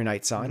push-ups every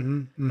night,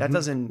 son. That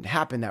doesn't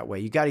happen that way.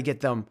 You got to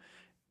get them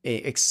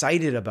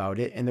excited about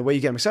it. And the way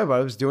you get them excited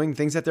about it is doing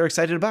things that they're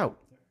excited about.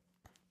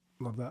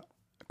 Love that.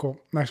 Cool.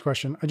 Next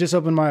question. I just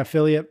opened my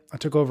affiliate. I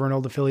took over an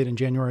old affiliate in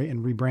January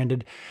and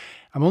rebranded.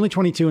 I'm only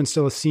 22 and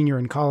still a senior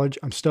in college.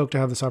 I'm stoked to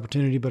have this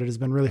opportunity, but it has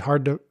been really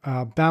hard to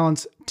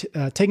balance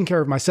taking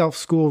care of myself,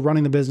 school,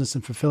 running the business,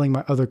 and fulfilling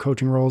my other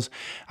coaching roles.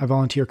 I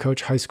volunteer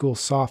coach high school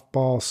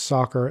softball,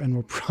 soccer, and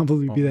will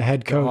probably be the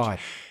head coach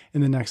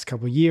in the next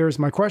couple of years.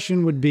 My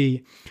question would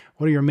be,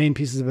 what are your main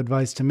pieces of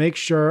advice to make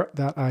sure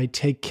that I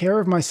take care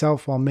of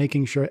myself while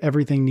making sure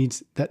everything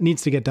that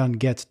needs to get done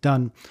gets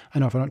done? I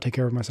know if I don't take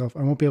care of myself,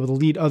 I won't be able to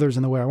lead others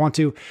in the way I want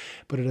to,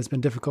 but it has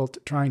been difficult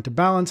trying to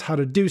balance how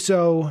to do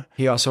so.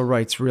 He also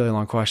writes really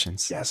long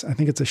questions. Yes, I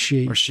think it's a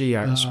she. Or she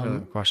asks really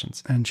long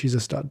questions. And she's a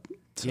stud.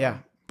 So. Yeah,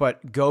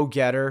 but go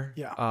get her.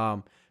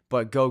 Yeah.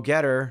 But go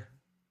get her.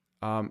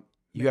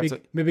 You have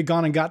to maybe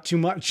gone and got too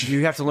much.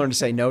 You have to learn to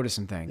say no to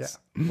some things.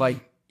 Yeah.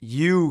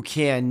 You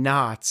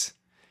cannot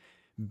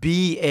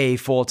be a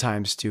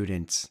full-time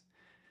student,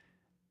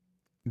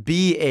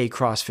 be a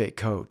CrossFit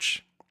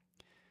coach,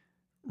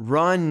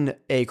 run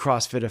a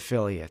CrossFit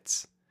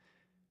affiliate,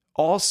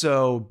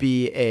 also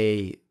be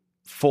a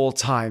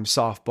full-time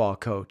softball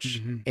coach,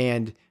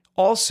 and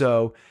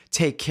also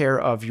take care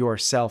of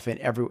yourself and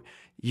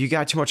you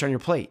got too much on your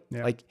plate.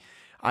 Yeah.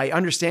 I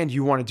understand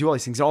you want to do all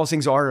these things. All those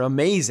things are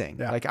amazing.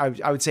 Yeah.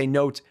 I would say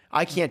note,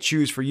 I can't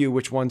choose for you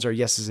which ones are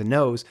yeses and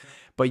nos,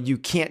 but you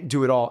can't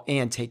do it all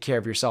and take care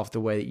of yourself the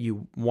way that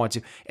you want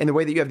to, and the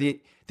way that you have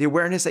the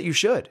awareness that you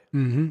should.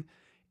 And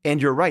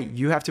you're right.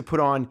 You have to put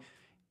on,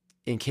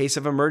 in case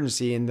of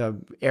emergency and the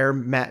air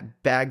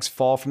bags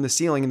fall from the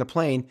ceiling in the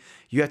plane,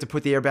 you have to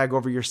put the airbag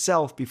over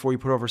yourself before you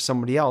put over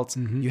somebody else.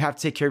 You have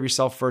to take care of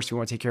yourself first. You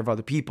want to take care of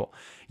other people.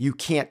 You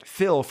can't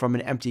fill from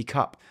an empty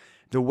cup.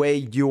 the way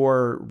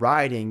you're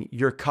riding,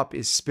 your cup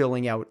is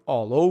spilling out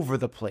all over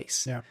the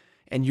place. Yeah.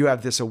 And you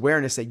have this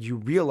awareness that you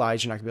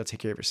realize you're not gonna be able to take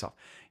care of yourself.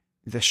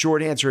 The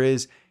short answer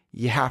is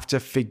you have to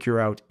figure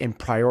out and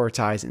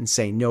prioritize and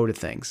say no to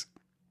things.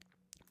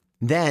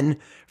 Then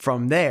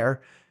from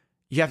there,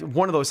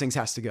 one of those things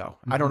has to go.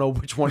 I don't know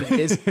which one it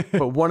is,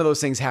 but one of those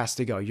things has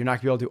to go. You're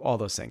not gonna be able to do all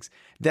those things.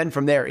 Then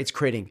from there, it's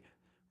creating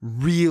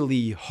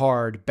really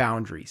hard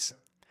boundaries.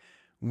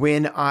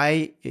 When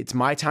it's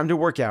my time to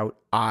work out,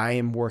 I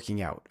am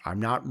working out. I'm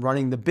not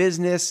running the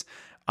business.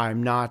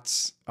 I'm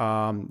not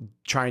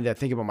trying to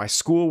think about my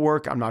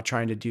schoolwork. I'm not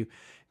trying to do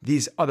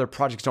these other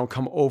projects. Don't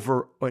come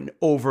over and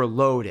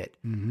overload it.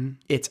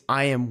 It's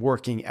I am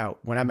working out.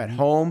 When I'm at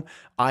home,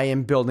 I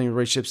am building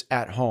relationships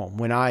at home.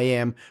 When I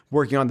am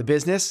working on the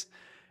business,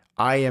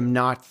 I am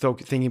not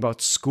thinking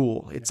about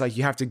school. It's like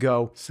you have to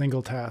go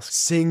Single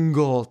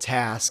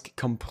task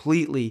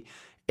completely.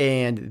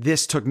 And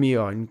this took me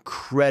an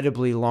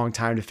incredibly long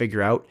time to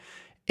figure out.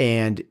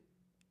 And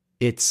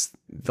it's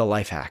the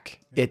life hack.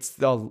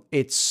 The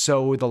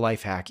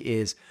life hack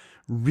is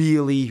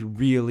really,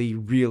 really,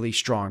 really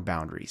strong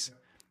boundaries.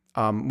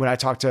 When I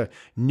talk to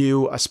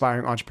new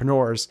aspiring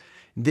entrepreneurs,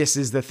 this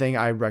is the thing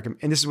I recommend.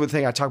 And this is the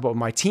thing I talk about with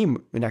my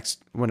team when I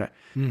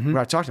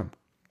talk to them.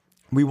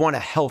 We want a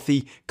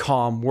healthy,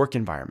 calm work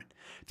environment.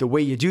 The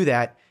way you do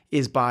that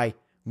is by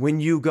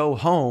when you go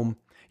home,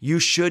 you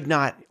should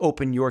not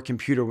open your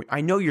computer.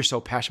 I know you're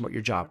so passionate about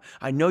your job.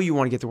 I know you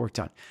want to get the work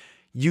done.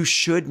 You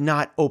should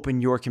not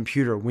open your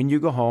computer when you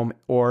go home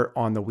or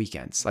on the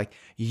weekends. Like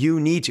you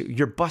need to.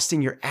 You're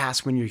busting your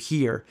ass when you're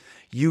here.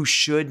 You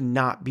should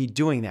not be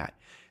doing that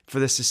for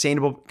the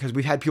sustainable, because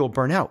we've had people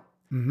burn out.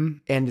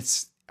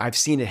 And I've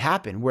seen it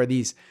happen where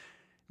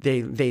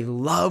they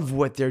love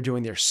what they're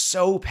doing. They're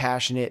so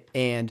passionate,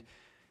 and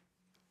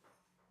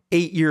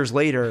 8 years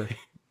later,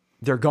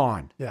 they're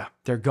gone. Yeah.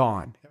 They're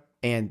gone.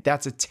 And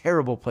that's a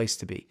terrible place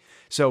to be.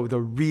 So the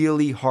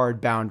really hard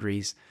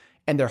boundaries,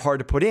 and they're hard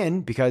to put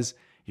in because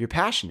you're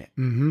passionate.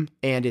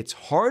 And it's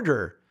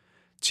harder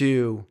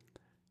to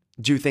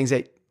do things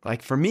that,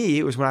 like for me,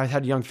 it was when I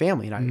had a young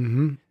family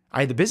and I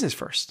had the business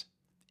first.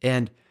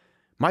 And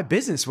my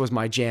business was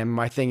my jam,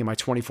 my thing, and my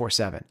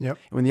 24/7. Yep. And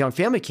when the young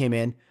family came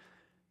in,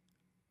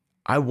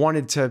 when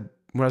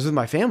I was with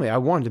my family, I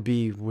wanted to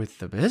be with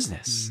the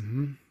business.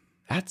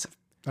 It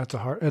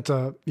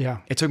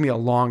took me a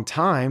long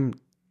time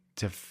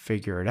to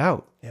figure it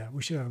out. Yeah,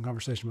 we should have a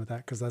conversation with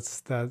that, because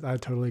I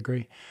totally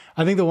agree.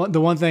 I think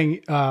the one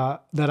thing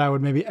that I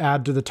would maybe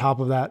add to the top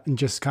of that, and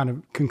just kind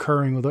of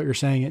concurring with what you're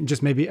saying, and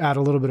just maybe add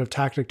a little bit of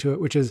tactic to it,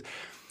 which is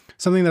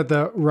something that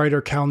the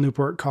writer Cal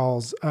Newport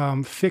calls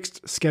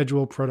fixed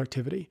schedule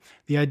productivity.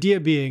 The idea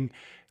being,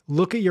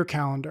 look at your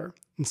calendar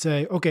and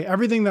say, okay,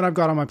 everything that I've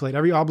got on my plate,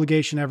 every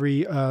obligation,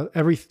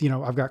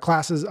 I've got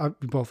classes,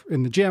 both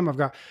in the gym,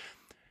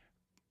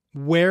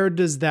 where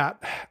does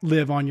that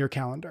live on your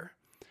calendar?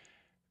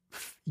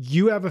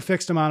 You have a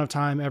fixed amount of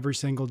time every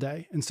single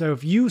day. And so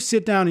if you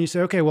sit down and you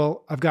say, okay,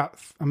 well, I got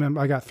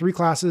 3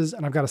 classes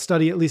and I've got to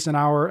study at least an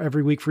hour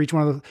every week for each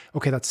one of those.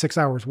 Okay, that's 6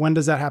 hours. When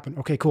does that happen?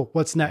 Okay, cool.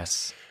 What's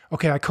next? Yes.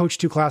 Okay, I coach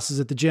 2 classes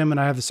at the gym and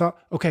I have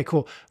okay,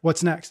 cool.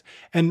 What's next?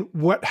 And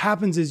what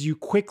happens is you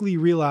quickly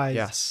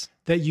realize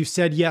that you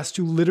said yes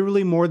to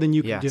literally more than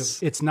you can do.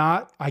 It's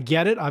not, I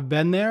get it, I've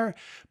been there,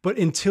 but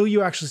until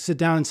you actually sit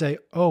down and say,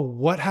 oh,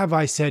 what have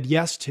I said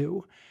yes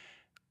to?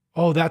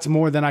 Oh, that's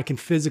more than I can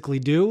physically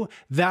do.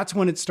 That's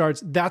when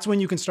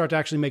you can start to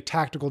actually make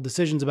tactical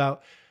decisions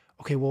about,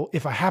 okay, well,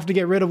 if I have to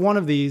get rid of one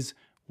of these,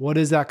 what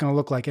is that going to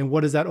look like? And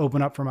what does that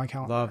open up for my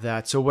calendar? Love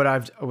that. So what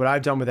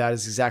I've done with that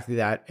is exactly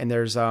that. And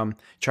there's, try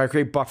to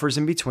create buffers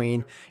in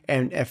between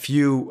and a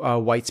few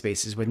white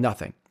spaces with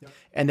nothing. Yep.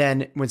 And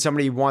then when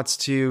somebody wants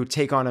to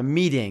take on a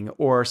meeting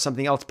or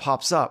something else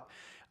pops up,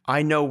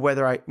 I know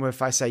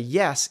if I say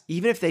yes,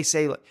 even if they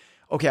say,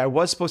 okay, I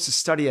was supposed to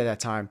study at that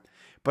time,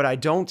 but I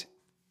don't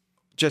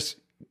just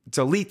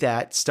delete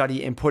that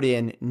study and put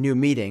in new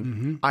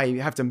meeting. I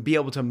have to be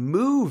able to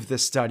move the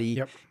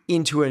study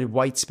into a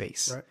white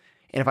space. Right.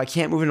 And if I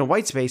can't move into a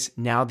white space,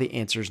 now the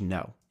answer is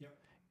no. Yep.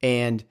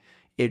 And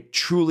it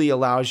truly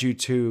allows you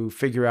to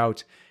figure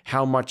out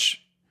how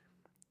much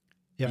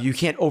you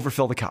can't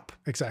overfill the cup.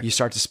 Exactly. You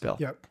start to spill.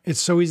 Yep. It's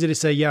so easy to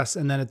say yes.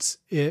 And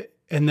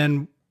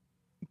then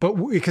but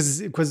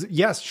because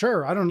yes,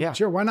 sure.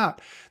 Sure. Why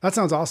not? That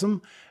sounds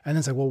awesome. And then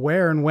it's like, well,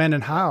 where and when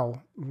and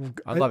how?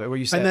 I love it. Where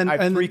you said,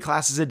 I have 3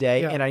 classes a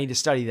day and I need to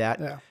study that.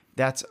 Yeah.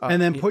 That's,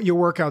 and then put your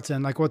workouts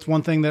in. Like, what's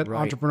one thing that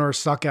entrepreneurs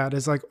suck at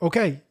is like,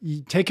 okay,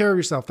 you take care of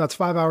yourself. That's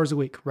 5 hours a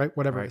week, right?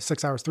 Whatever,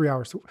 6 hours, 3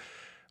 hours.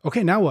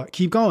 Okay, now what?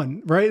 Keep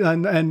going, right?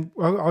 And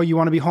you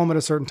want to be home at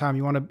a certain time.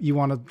 You want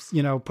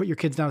to, put your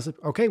kids down.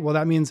 Okay, well,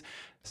 that means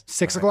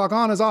 6 o'clock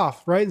on is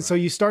off, right? And so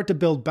you start to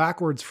build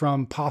backwards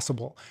from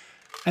possible.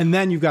 And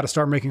then you've got to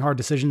start making hard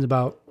decisions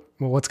about,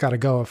 well, what's got to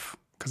go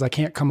because I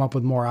can't come up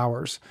with more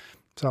hours.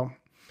 So,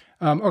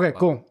 okay,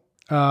 cool.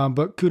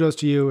 But kudos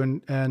to you.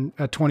 And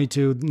at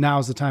 22,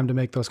 now's the time to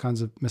make those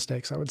kinds of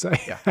mistakes, I would say.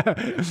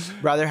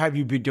 Rather have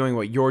you be doing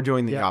what you're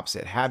doing the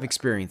opposite. Have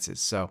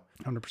experiences. So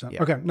 100%.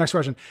 Yeah. Okay, next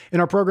question. In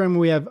our program,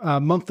 we have a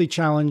monthly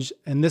challenge,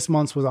 and this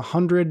month's was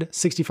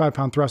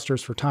 165-pound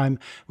thrusters for time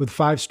with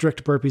 5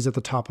 strict burpees at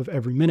the top of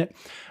every minute.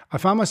 I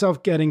found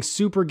myself getting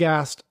super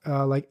gassed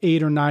like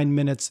 8 or 9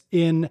 minutes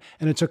in,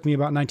 and it took me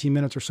about 19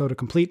 minutes or so to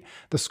complete.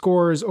 The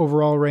scores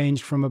overall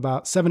ranged from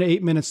about 7 to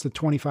 8 minutes to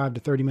 25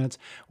 to 30 minutes.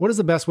 What is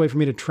the best way for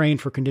me to train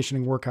for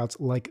conditioning workouts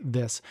like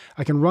this?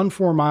 I can run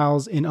 4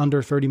 miles in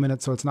under 30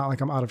 minutes, so it's not like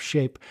I'm out of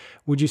shape.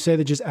 Would you say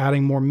that just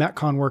adding more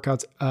Metcon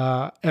workouts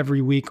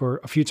every week or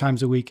a few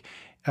times a week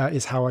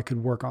is how I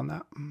could work on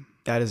that?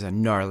 That is a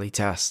gnarly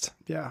test.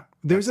 Yeah.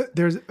 It's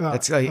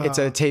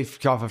a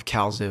takeoff of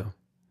Calzu.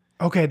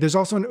 Okay, there's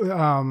also an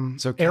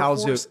So Air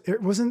Calzu, Force.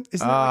 Isn't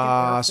that like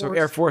an Air so Force?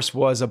 Air Force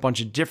was a bunch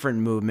of different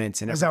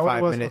movements, and every that what it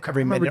 5 was? minutes, Okay, I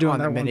every remember minute doing on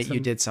the that minute once you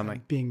and did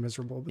something. being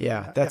miserable. But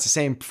Yeah, that's the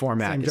same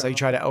format. Same It's like you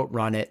try to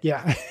outrun it.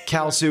 Yeah.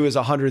 Calzu is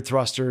 100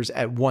 thrusters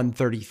at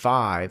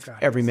 135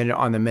 every minute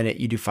on the minute.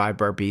 You do 5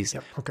 burpees.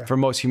 Yep, okay. For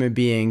most human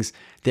beings,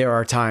 there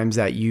are times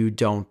that you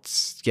don't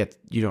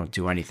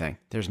do anything.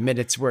 There's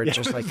minutes where it's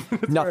just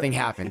like nothing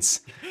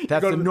happens.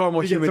 That's the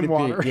normal you get human some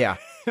being. water. Yeah.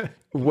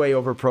 Way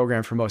over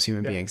programmed for most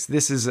human beings.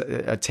 This is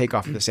a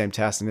takeoff of the same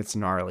test, and it's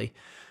gnarly.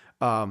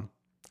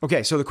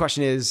 Okay, so the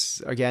question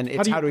is again,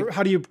 it's how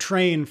do you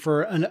train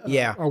for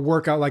a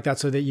workout like that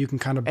so that you can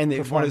kind of and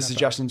perform one of the that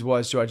suggestions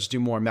was, do I just do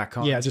more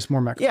Metcon? Yeah, just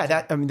more Metcon. Yeah,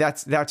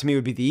 that to me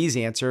would be the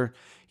easy answer.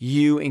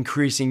 You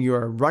increasing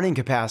your running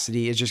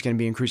capacity is just going to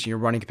be increasing your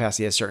running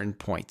capacity at a certain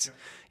point.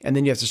 And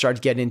then you have to start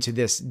to get into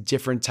this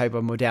different type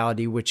of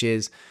modality, which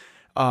is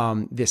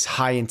this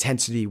high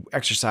intensity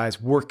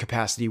exercise work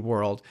capacity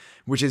world,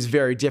 which is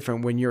very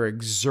different when you're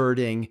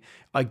exerting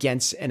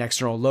against an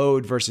external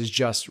load versus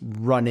just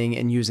running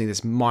and using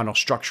this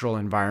monostructural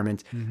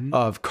environment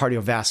of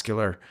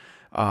cardiovascular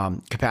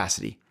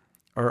capacity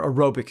or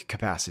aerobic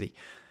capacity.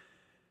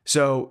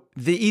 So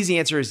the easy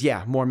answer is,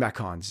 yeah, more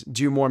Metcons.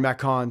 Do more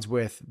Metcons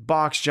with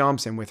box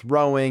jumps and with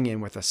rowing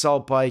and with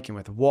assault bike and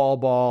with wall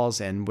balls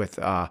and with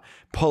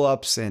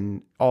pull-ups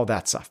and all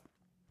that stuff.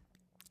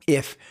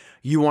 If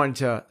you wanted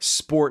to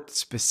sport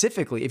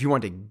specifically, if you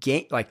want to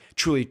gain, like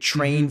truly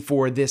train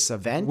for this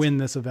event, win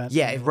this event.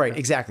 Yeah, right.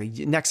 Exactly.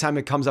 Next time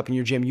it comes up in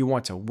your gym, you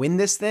want to win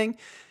this thing.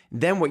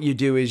 Then what you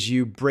do is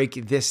you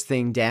break this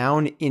thing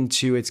down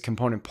into its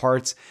component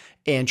parts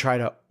and try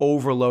to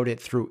overload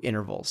it through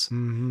intervals.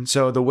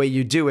 So the way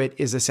you do it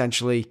is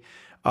essentially,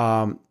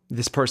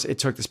 it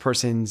took this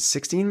person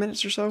 16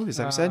 minutes or so. Is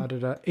that what you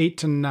said? 8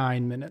 to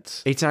 9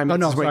 minutes. 8 to 9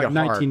 minutes. Oh, no, is when you sorry, get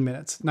 19 hard.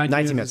 minutes.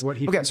 19 minutes is what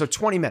he. Okay, so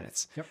 20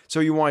 minutes. Yep. So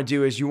you want to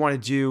do is you want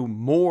to do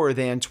more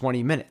than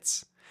 20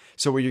 minutes.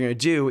 So what you're going to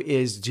do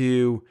is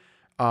do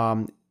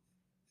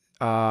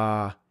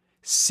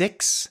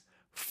 6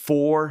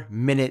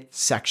 4-minute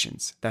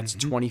sections. That's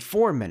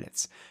 24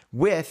 minutes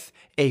with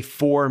a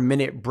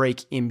 4-minute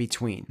break in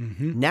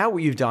between. Now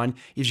what you've done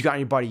is you've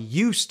gotten your body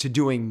used to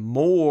doing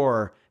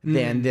more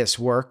than this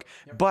work,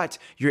 but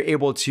you're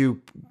able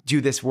to do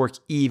this work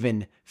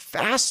even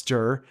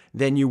faster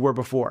than you were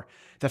before.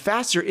 The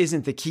faster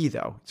isn't the key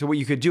though. So what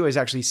you could do is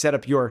actually set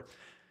up your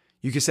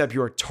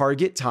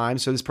target time.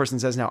 So this person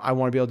says, now I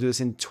want to be able to do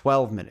this in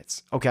 12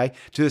 minutes. Okay.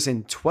 Do this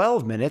in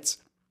 12 minutes.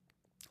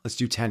 Let's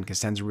do 10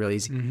 because 10 is really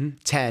easy.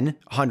 10,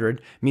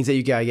 100 means that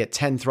you got to get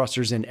 10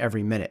 thrusters in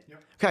every minute.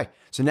 Okay.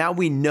 So now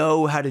we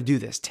know how to do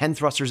this, 10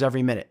 thrusters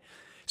every minute.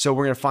 So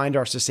we're going to find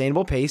our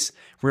sustainable pace.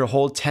 We're going to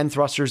hold 10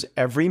 thrusters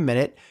every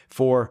minute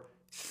for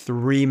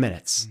 3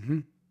 minutes.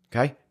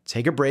 Okay.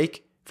 Take a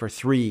break for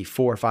 3,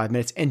 4, 5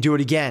 minutes and do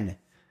it again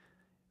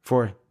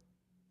for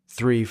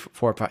 3,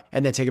 4, 5,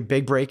 and then take a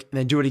big break and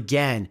then do it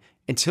again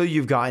until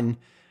you've gotten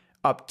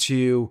up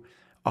to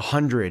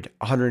 100,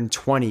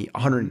 120,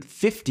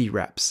 150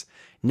 reps.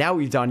 Now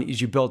what you've done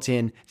is you built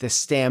in the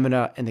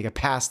stamina and the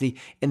capacity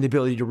and the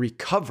ability to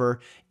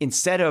recover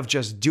instead of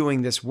just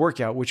doing this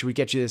workout, which would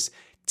get you this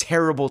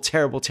terrible,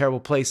 terrible, terrible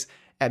place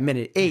at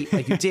minute 8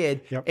 like you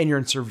did, and you're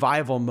in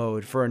survival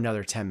mode for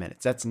another 10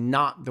 minutes. That's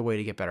not the way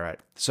to get better at it.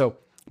 So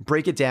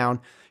break it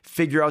down,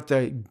 figure out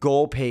the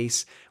goal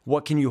pace.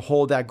 What can you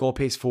hold that goal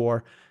pace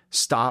for?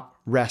 Stop,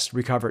 rest,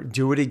 recover,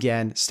 do it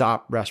again.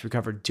 Stop, rest,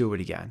 recover, do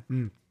it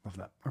again. Love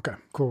that. Okay,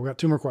 cool. We got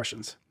 2 more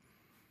questions.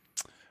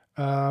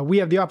 We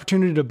have the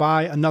opportunity to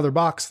buy another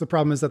box. The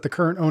problem is that the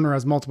current owner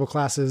has multiple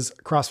classes: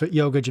 CrossFit,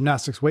 yoga,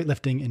 gymnastics,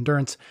 weightlifting,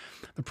 endurance.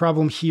 The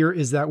problem here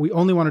is that we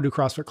only want to do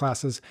CrossFit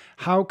classes.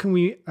 How can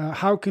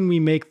we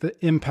make the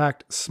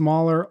impact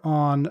smaller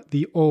on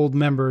the old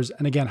members?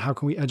 And again, how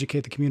can we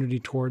educate the community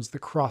towards the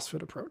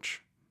CrossFit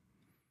approach?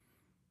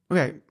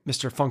 Okay,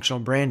 Mr. Functional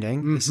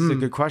Branding. This is a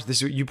good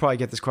question. You probably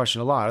get this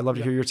question a lot. I'd love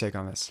to hear your take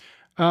on this.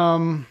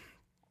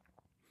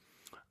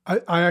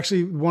 I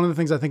actually, one of the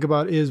things I think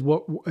about is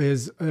what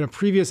is in a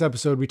previous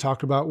episode, we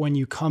talked about when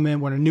you come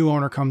in, when a new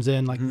owner comes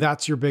in, like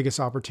that's your biggest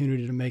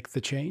opportunity to make the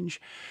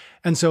change.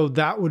 And so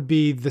that would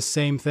be the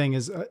same thing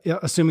as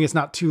assuming it's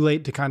not too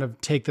late to kind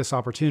of take this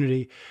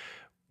opportunity.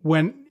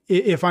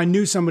 If I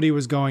knew somebody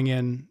was going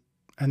in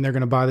and they're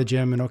going to buy the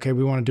gym and okay,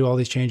 we want to do all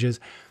these changes,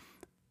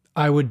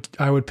 I would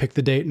pick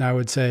the date and I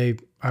would say,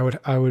 I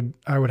would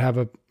have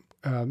a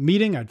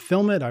meeting, I'd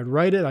film it, I'd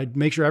write it, I'd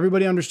make sure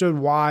everybody understood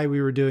why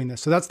we were doing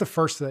this. So that's the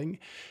first thing,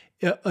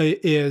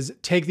 is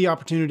take the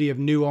opportunity of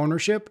new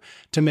ownership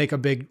to make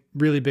a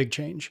really big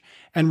change,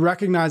 and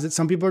recognize that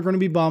some people are going to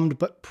be bummed,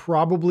 but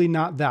probably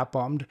not that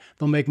bummed.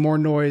 They'll make more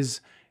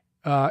noise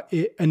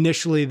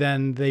initially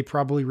than they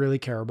probably really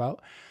care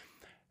about.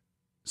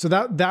 So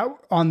that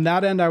on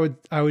that end,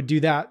 I would do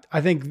that.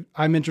 I think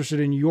I'm interested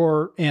in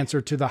your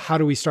answer to the how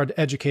do we start to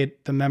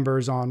educate the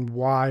members on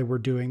why we're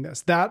doing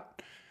this.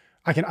 That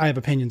I have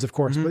opinions, of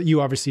course, but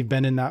you obviously have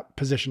been in that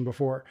position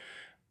before.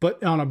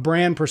 But on a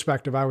brand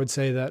perspective, I would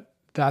say that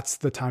that's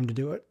the time to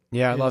do it.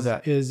 Yeah, I love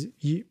that.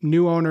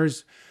 New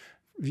owners,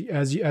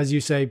 as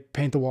you say,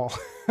 paint the wall,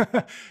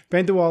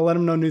 paint the wall. Let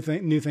them know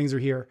new things are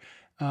here.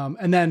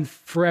 And then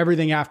for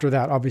everything after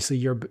that, obviously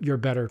you're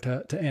better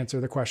to answer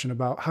the question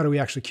about how do we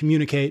actually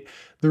communicate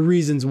the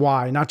reasons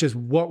why, not just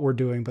what we're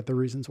doing, but the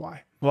reasons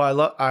why. Well,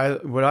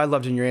 what I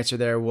loved in your answer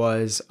there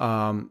was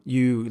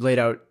you laid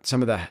out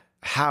some of the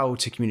how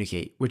to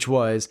communicate, which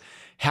was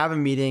have a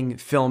meeting,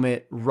 film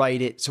it,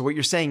 write it. So what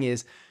you're saying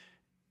is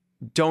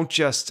don't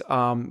just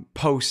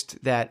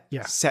post that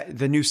set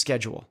the new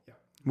schedule,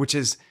 which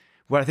is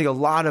what I think a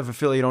lot of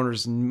affiliate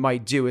owners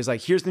might do is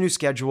like, here's the new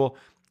schedule,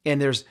 and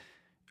there's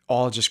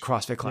all just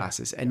CrossFit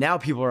classes. And now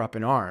people are up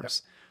in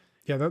arms.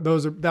 Yeah,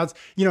 that's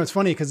it's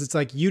funny because it's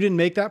like, you didn't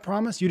make that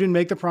promise. You didn't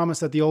make the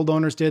promise that the old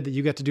owners did, that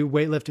you get to do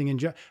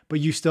weightlifting but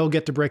you still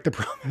get to break the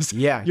promise.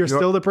 Yeah. You're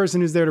still the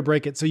person who's there to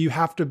break it. So you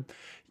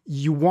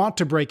want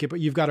to break it,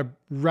 but you've got to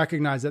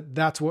recognize that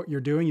that's what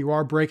you're doing. You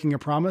are breaking a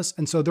promise.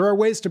 And so there are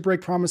ways to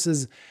break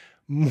promises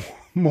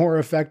more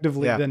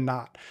effectively than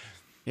not.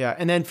 Yeah.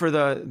 And then for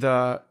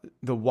the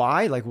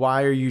why, like,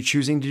 why are you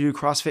choosing to do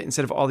CrossFit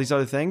instead of all these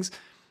other things?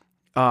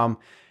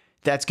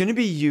 That's going to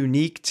be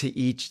unique to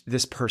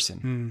this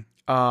person.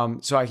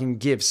 So I can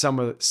give some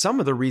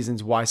of the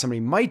reasons why somebody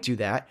might do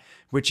that,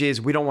 which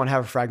is we don't want to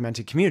have a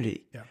fragmented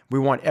community. Yeah. We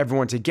want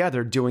everyone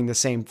together doing the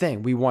same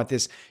thing. We want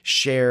this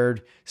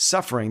shared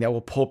suffering that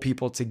will pull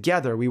people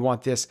together. We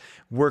want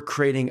we're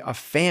creating a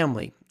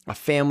family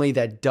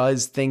that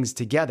does things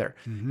together.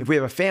 If we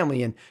have a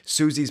family and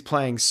Susie's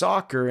playing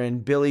soccer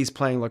and Billy's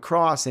playing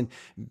lacrosse and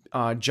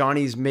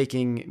Johnny's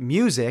making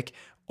music,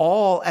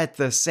 all at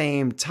the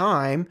same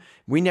time,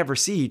 we never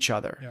see each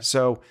other. Yeah.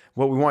 So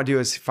what we want to do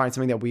is find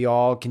something that we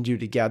all can do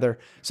together.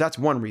 So that's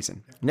one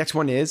reason. Yeah. Next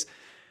one is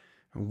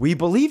we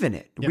believe in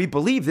it. Yeah. We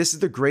believe this is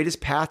the greatest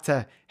path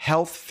to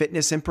health,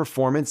 fitness, and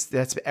performance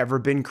that's ever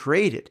been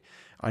created.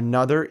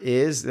 Another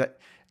is that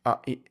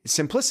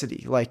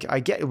simplicity. Like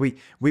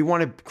we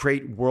want to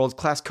create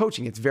world-class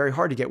coaching. It's very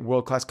hard to get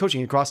world-class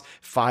coaching across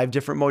 5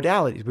 different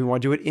modalities. We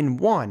want to do it in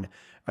one.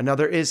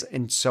 Another is,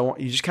 and so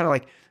you just kind of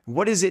like,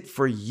 what is it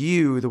for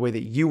you, the way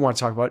that you want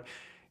to talk about it?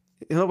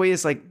 Another way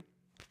is like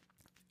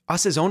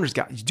us as owners,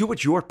 you do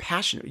what you're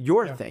passionate,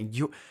 thing.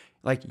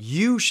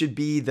 You should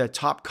be the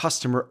top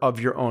customer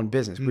of your own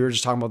business. We were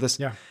just talking about this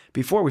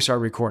before we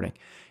started recording.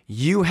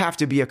 You have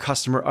to be a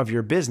customer of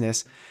your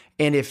business.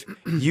 And if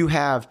you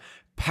have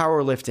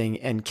powerlifting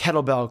and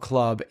kettlebell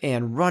club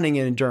and running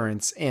and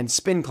endurance and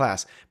spin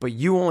class, but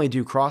you only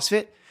do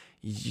CrossFit,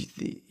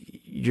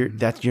 you're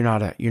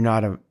not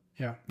a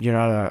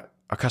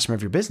customer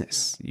of your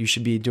business. You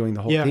should be doing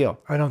the whole deal.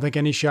 I don't think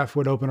any chef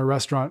would open a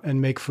restaurant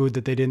and make food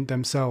that they didn't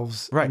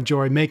themselves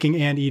enjoy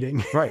making and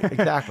eating. Right,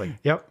 exactly.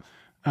 Yep.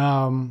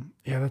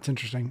 That's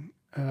interesting.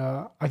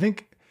 I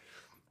think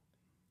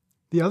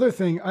the other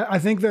thing, I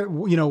think that,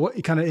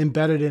 what kind of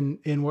embedded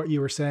in what you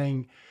were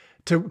saying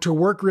to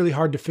work really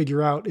hard to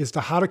figure out is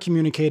to how to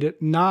communicate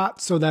it,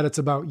 not so that it's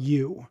about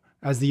you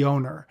as the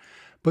owner,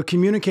 but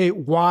communicate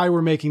why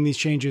we're making these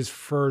changes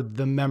for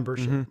the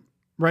membership. Mm-hmm.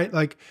 Right?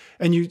 Like,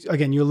 and you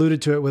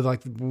alluded to it with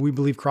like, we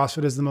believe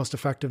CrossFit is the most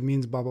effective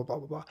means, blah, blah, blah,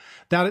 blah,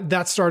 blah.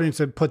 That's starting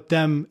to put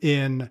them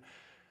in,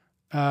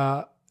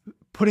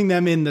 putting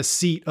them in the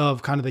seat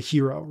of kind of the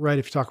hero, right?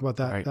 If you talk about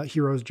that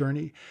hero's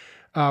journey,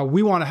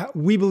 we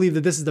believe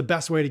that this is the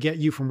best way to get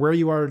you from where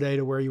you are today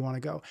to where you want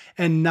to go,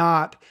 and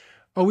not,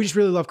 oh, we just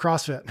really love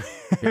CrossFit.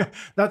 Yeah.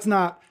 That's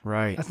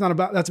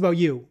about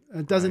you.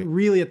 It doesn't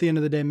really at the end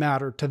of the day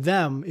matter to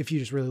them if you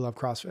just really love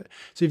CrossFit.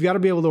 So you've got to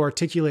be able to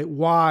articulate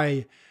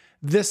why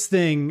this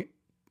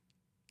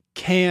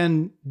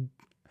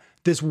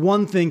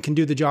one thing can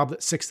do the job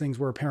that 6 things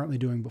were apparently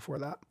doing before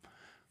that.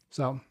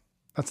 So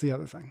that's the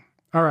other thing.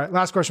 All right.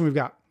 Last question we've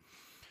got.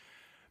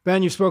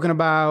 Ben, you've spoken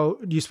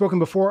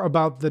before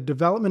about the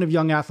development of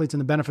young athletes and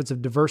the benefits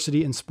of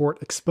diversity in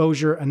sport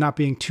exposure and not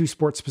being too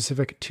sport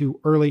specific too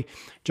early.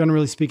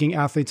 Generally speaking,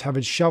 athletes have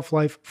a shelf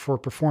life for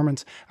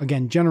performance.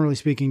 Again, generally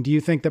speaking, do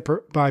you think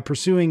that by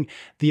pursuing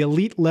the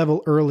elite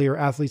level earlier,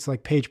 athletes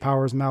like Paige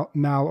Powers, Mal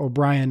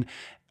O'Brien,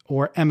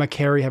 or Emma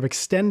Carey have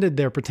extended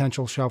their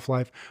potential shelf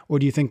life? Or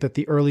do you think that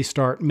the early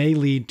start may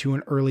lead to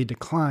an early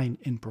decline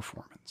in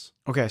performance?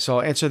 Okay, so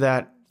I'll answer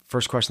that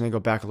first question, then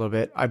go back a little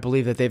bit. I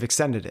believe that they've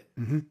extended it.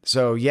 Mm-hmm.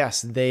 So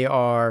yes, they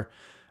are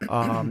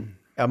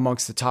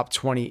amongst the top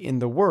 20 in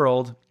the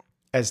world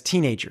as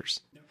teenagers.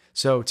 Yep.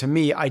 So to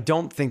me, I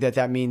don't think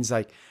that means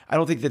I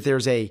don't think that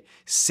there's a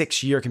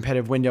 6-year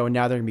competitive window and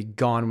now they're going to be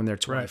gone when they're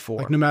 24.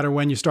 Like no matter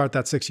when you start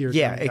that 6 years.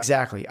 Yeah,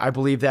 exactly. I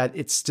believe that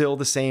it's still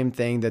the same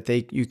thing, that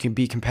you can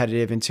be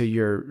competitive into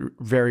your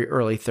very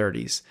early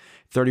 30s.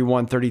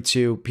 31,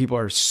 32, people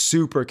are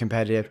super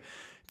competitive.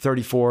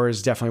 34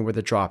 is definitely where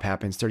the drop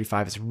happens.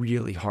 35 is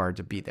really hard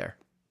to be there.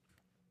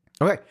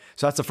 Okay,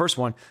 so that's the first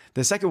one.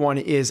 The second one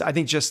is, I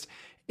think, just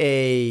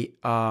a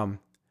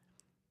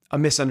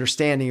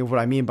misunderstanding of what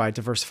I mean by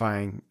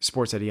diversifying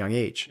sports at a young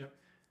age. Yep.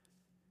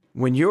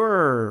 When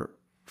you're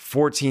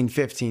 14,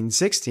 15,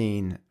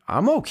 16,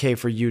 I'm okay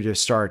for you to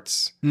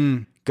start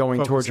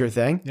going towards your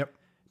thing. Yep.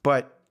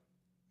 But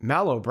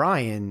Mal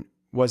O'Brien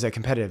was a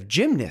competitive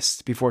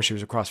gymnast before she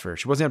was a CrossFitter.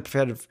 She wasn't a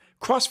competitive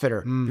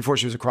CrossFitter before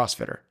she was a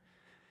CrossFitter.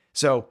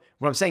 So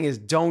what I'm saying is,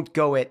 don't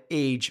go at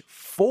age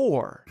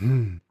 4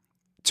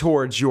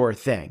 towards your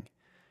thing.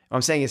 What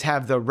I'm saying is,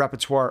 have the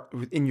repertoire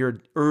in your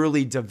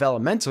early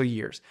developmental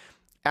years.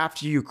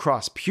 After you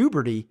cross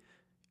puberty,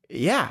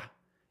 you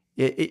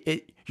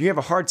have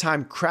a hard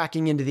time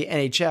cracking into the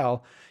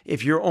NHL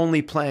if you're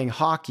only playing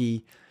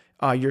hockey,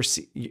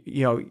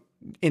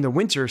 in the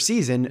winter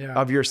season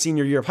of your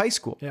senior year of high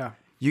school. Yeah,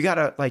 you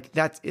gotta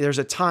that. There's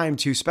a time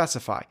to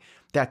specify.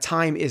 That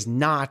time is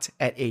not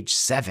at age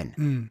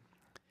 7.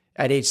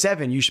 At age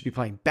 7, you should be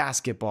playing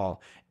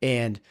basketball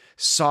and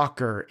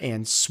soccer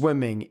and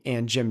swimming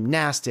and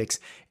gymnastics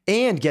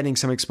and getting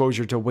some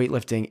exposure to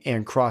weightlifting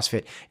and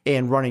CrossFit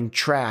and running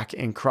track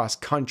and cross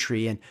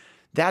country. And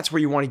that's where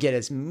you want to get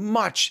as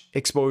much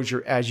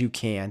exposure as you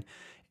can.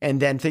 And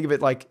then think of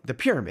it like the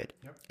pyramid.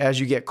 Yep. As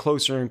you get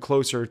closer and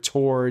closer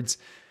towards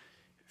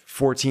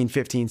 14,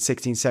 15,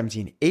 16,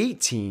 17,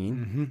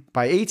 18,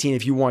 by 18,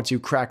 if you want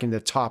to crack into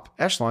the top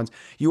echelons,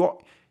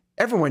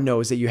 everyone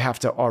knows that you have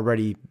to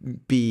already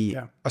be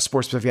a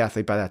sports-specific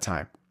athlete by that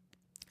time,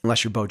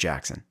 unless you're Bo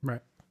Jackson.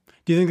 Right.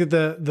 Do you think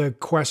that the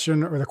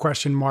question or the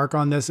question mark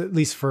on this, at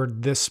least for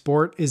this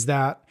sport, is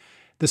that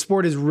the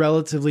sport is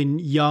relatively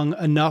young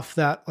enough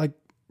that, like,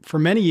 for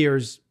many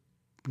years,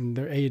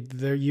 you're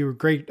a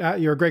great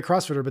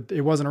CrossFitter, but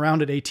it wasn't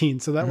around at 18,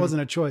 so that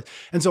wasn't a choice.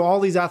 And so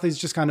all these athletes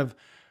just kind of,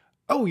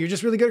 oh, you're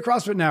just really good at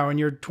CrossFit now, and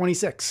you're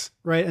 26,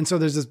 right? And so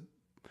there's this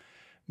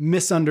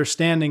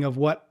misunderstanding of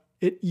what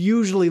it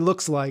usually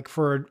looks like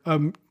for a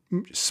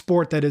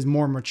sport that is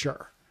more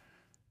mature.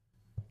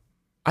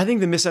 I think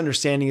the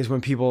misunderstanding is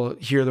when people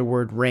hear the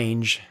word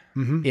range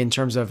in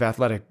terms of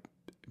athletic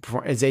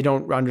performance, they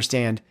don't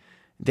understand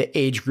the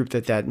age group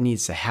that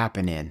needs to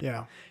happen in.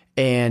 Yeah.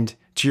 And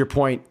to your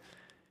point,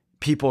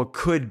 people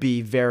could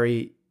be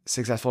very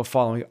successful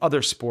following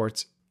other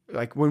sports.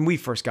 Like when we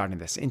first got into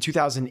this in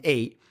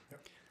 2008,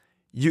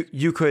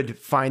 you could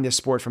find this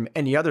sport from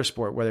any other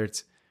sport, whether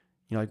it's,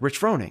 like Rich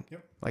Froning,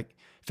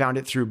 found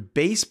it through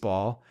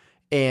baseball,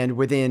 and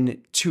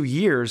within 2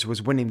 years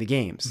was winning the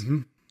games.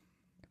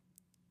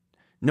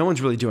 No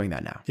one's really doing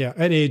that now. Yeah.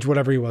 At age,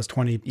 whatever he was,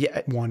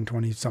 21,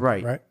 20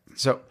 something, right?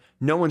 So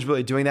no one's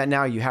really doing that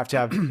now. You have to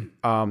have,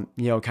 kind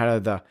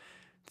of the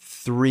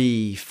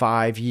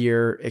 3-5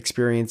 year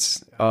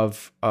experience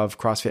of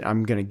CrossFit.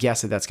 I'm going to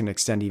guess that that's going to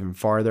extend even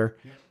farther.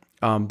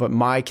 But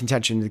my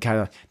contention,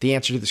 the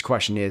answer to this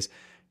question is,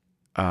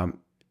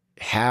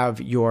 have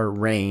your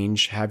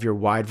range, have your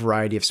wide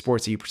variety of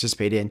sports that you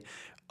participate in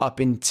up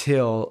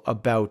until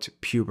about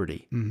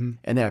puberty. And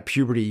then at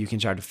puberty, you can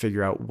try to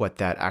figure out what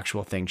that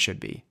actual thing should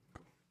be.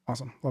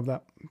 Awesome. Love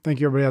that. Thank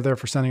you, everybody out there,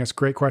 for sending us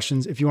great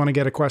questions. If you want to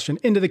get a question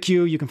into the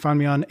queue, you can find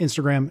me on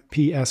Instagram,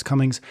 PS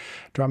Cummings.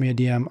 Drop me a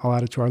DM. I'll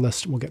add it to our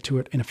list. We'll get to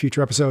it in a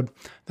future episode.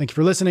 Thank you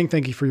for listening.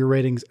 Thank you for your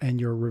ratings and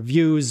your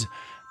reviews.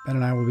 Ben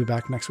and I will be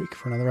back next week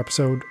for another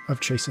episode of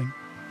Chasing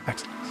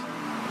Excellence.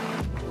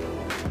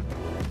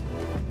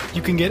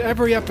 You can get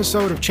every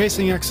episode of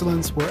Chasing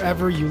Excellence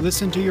wherever you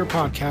listen to your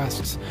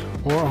podcasts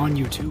or on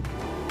YouTube.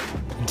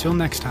 Until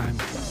next time,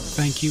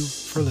 thank you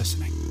for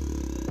listening.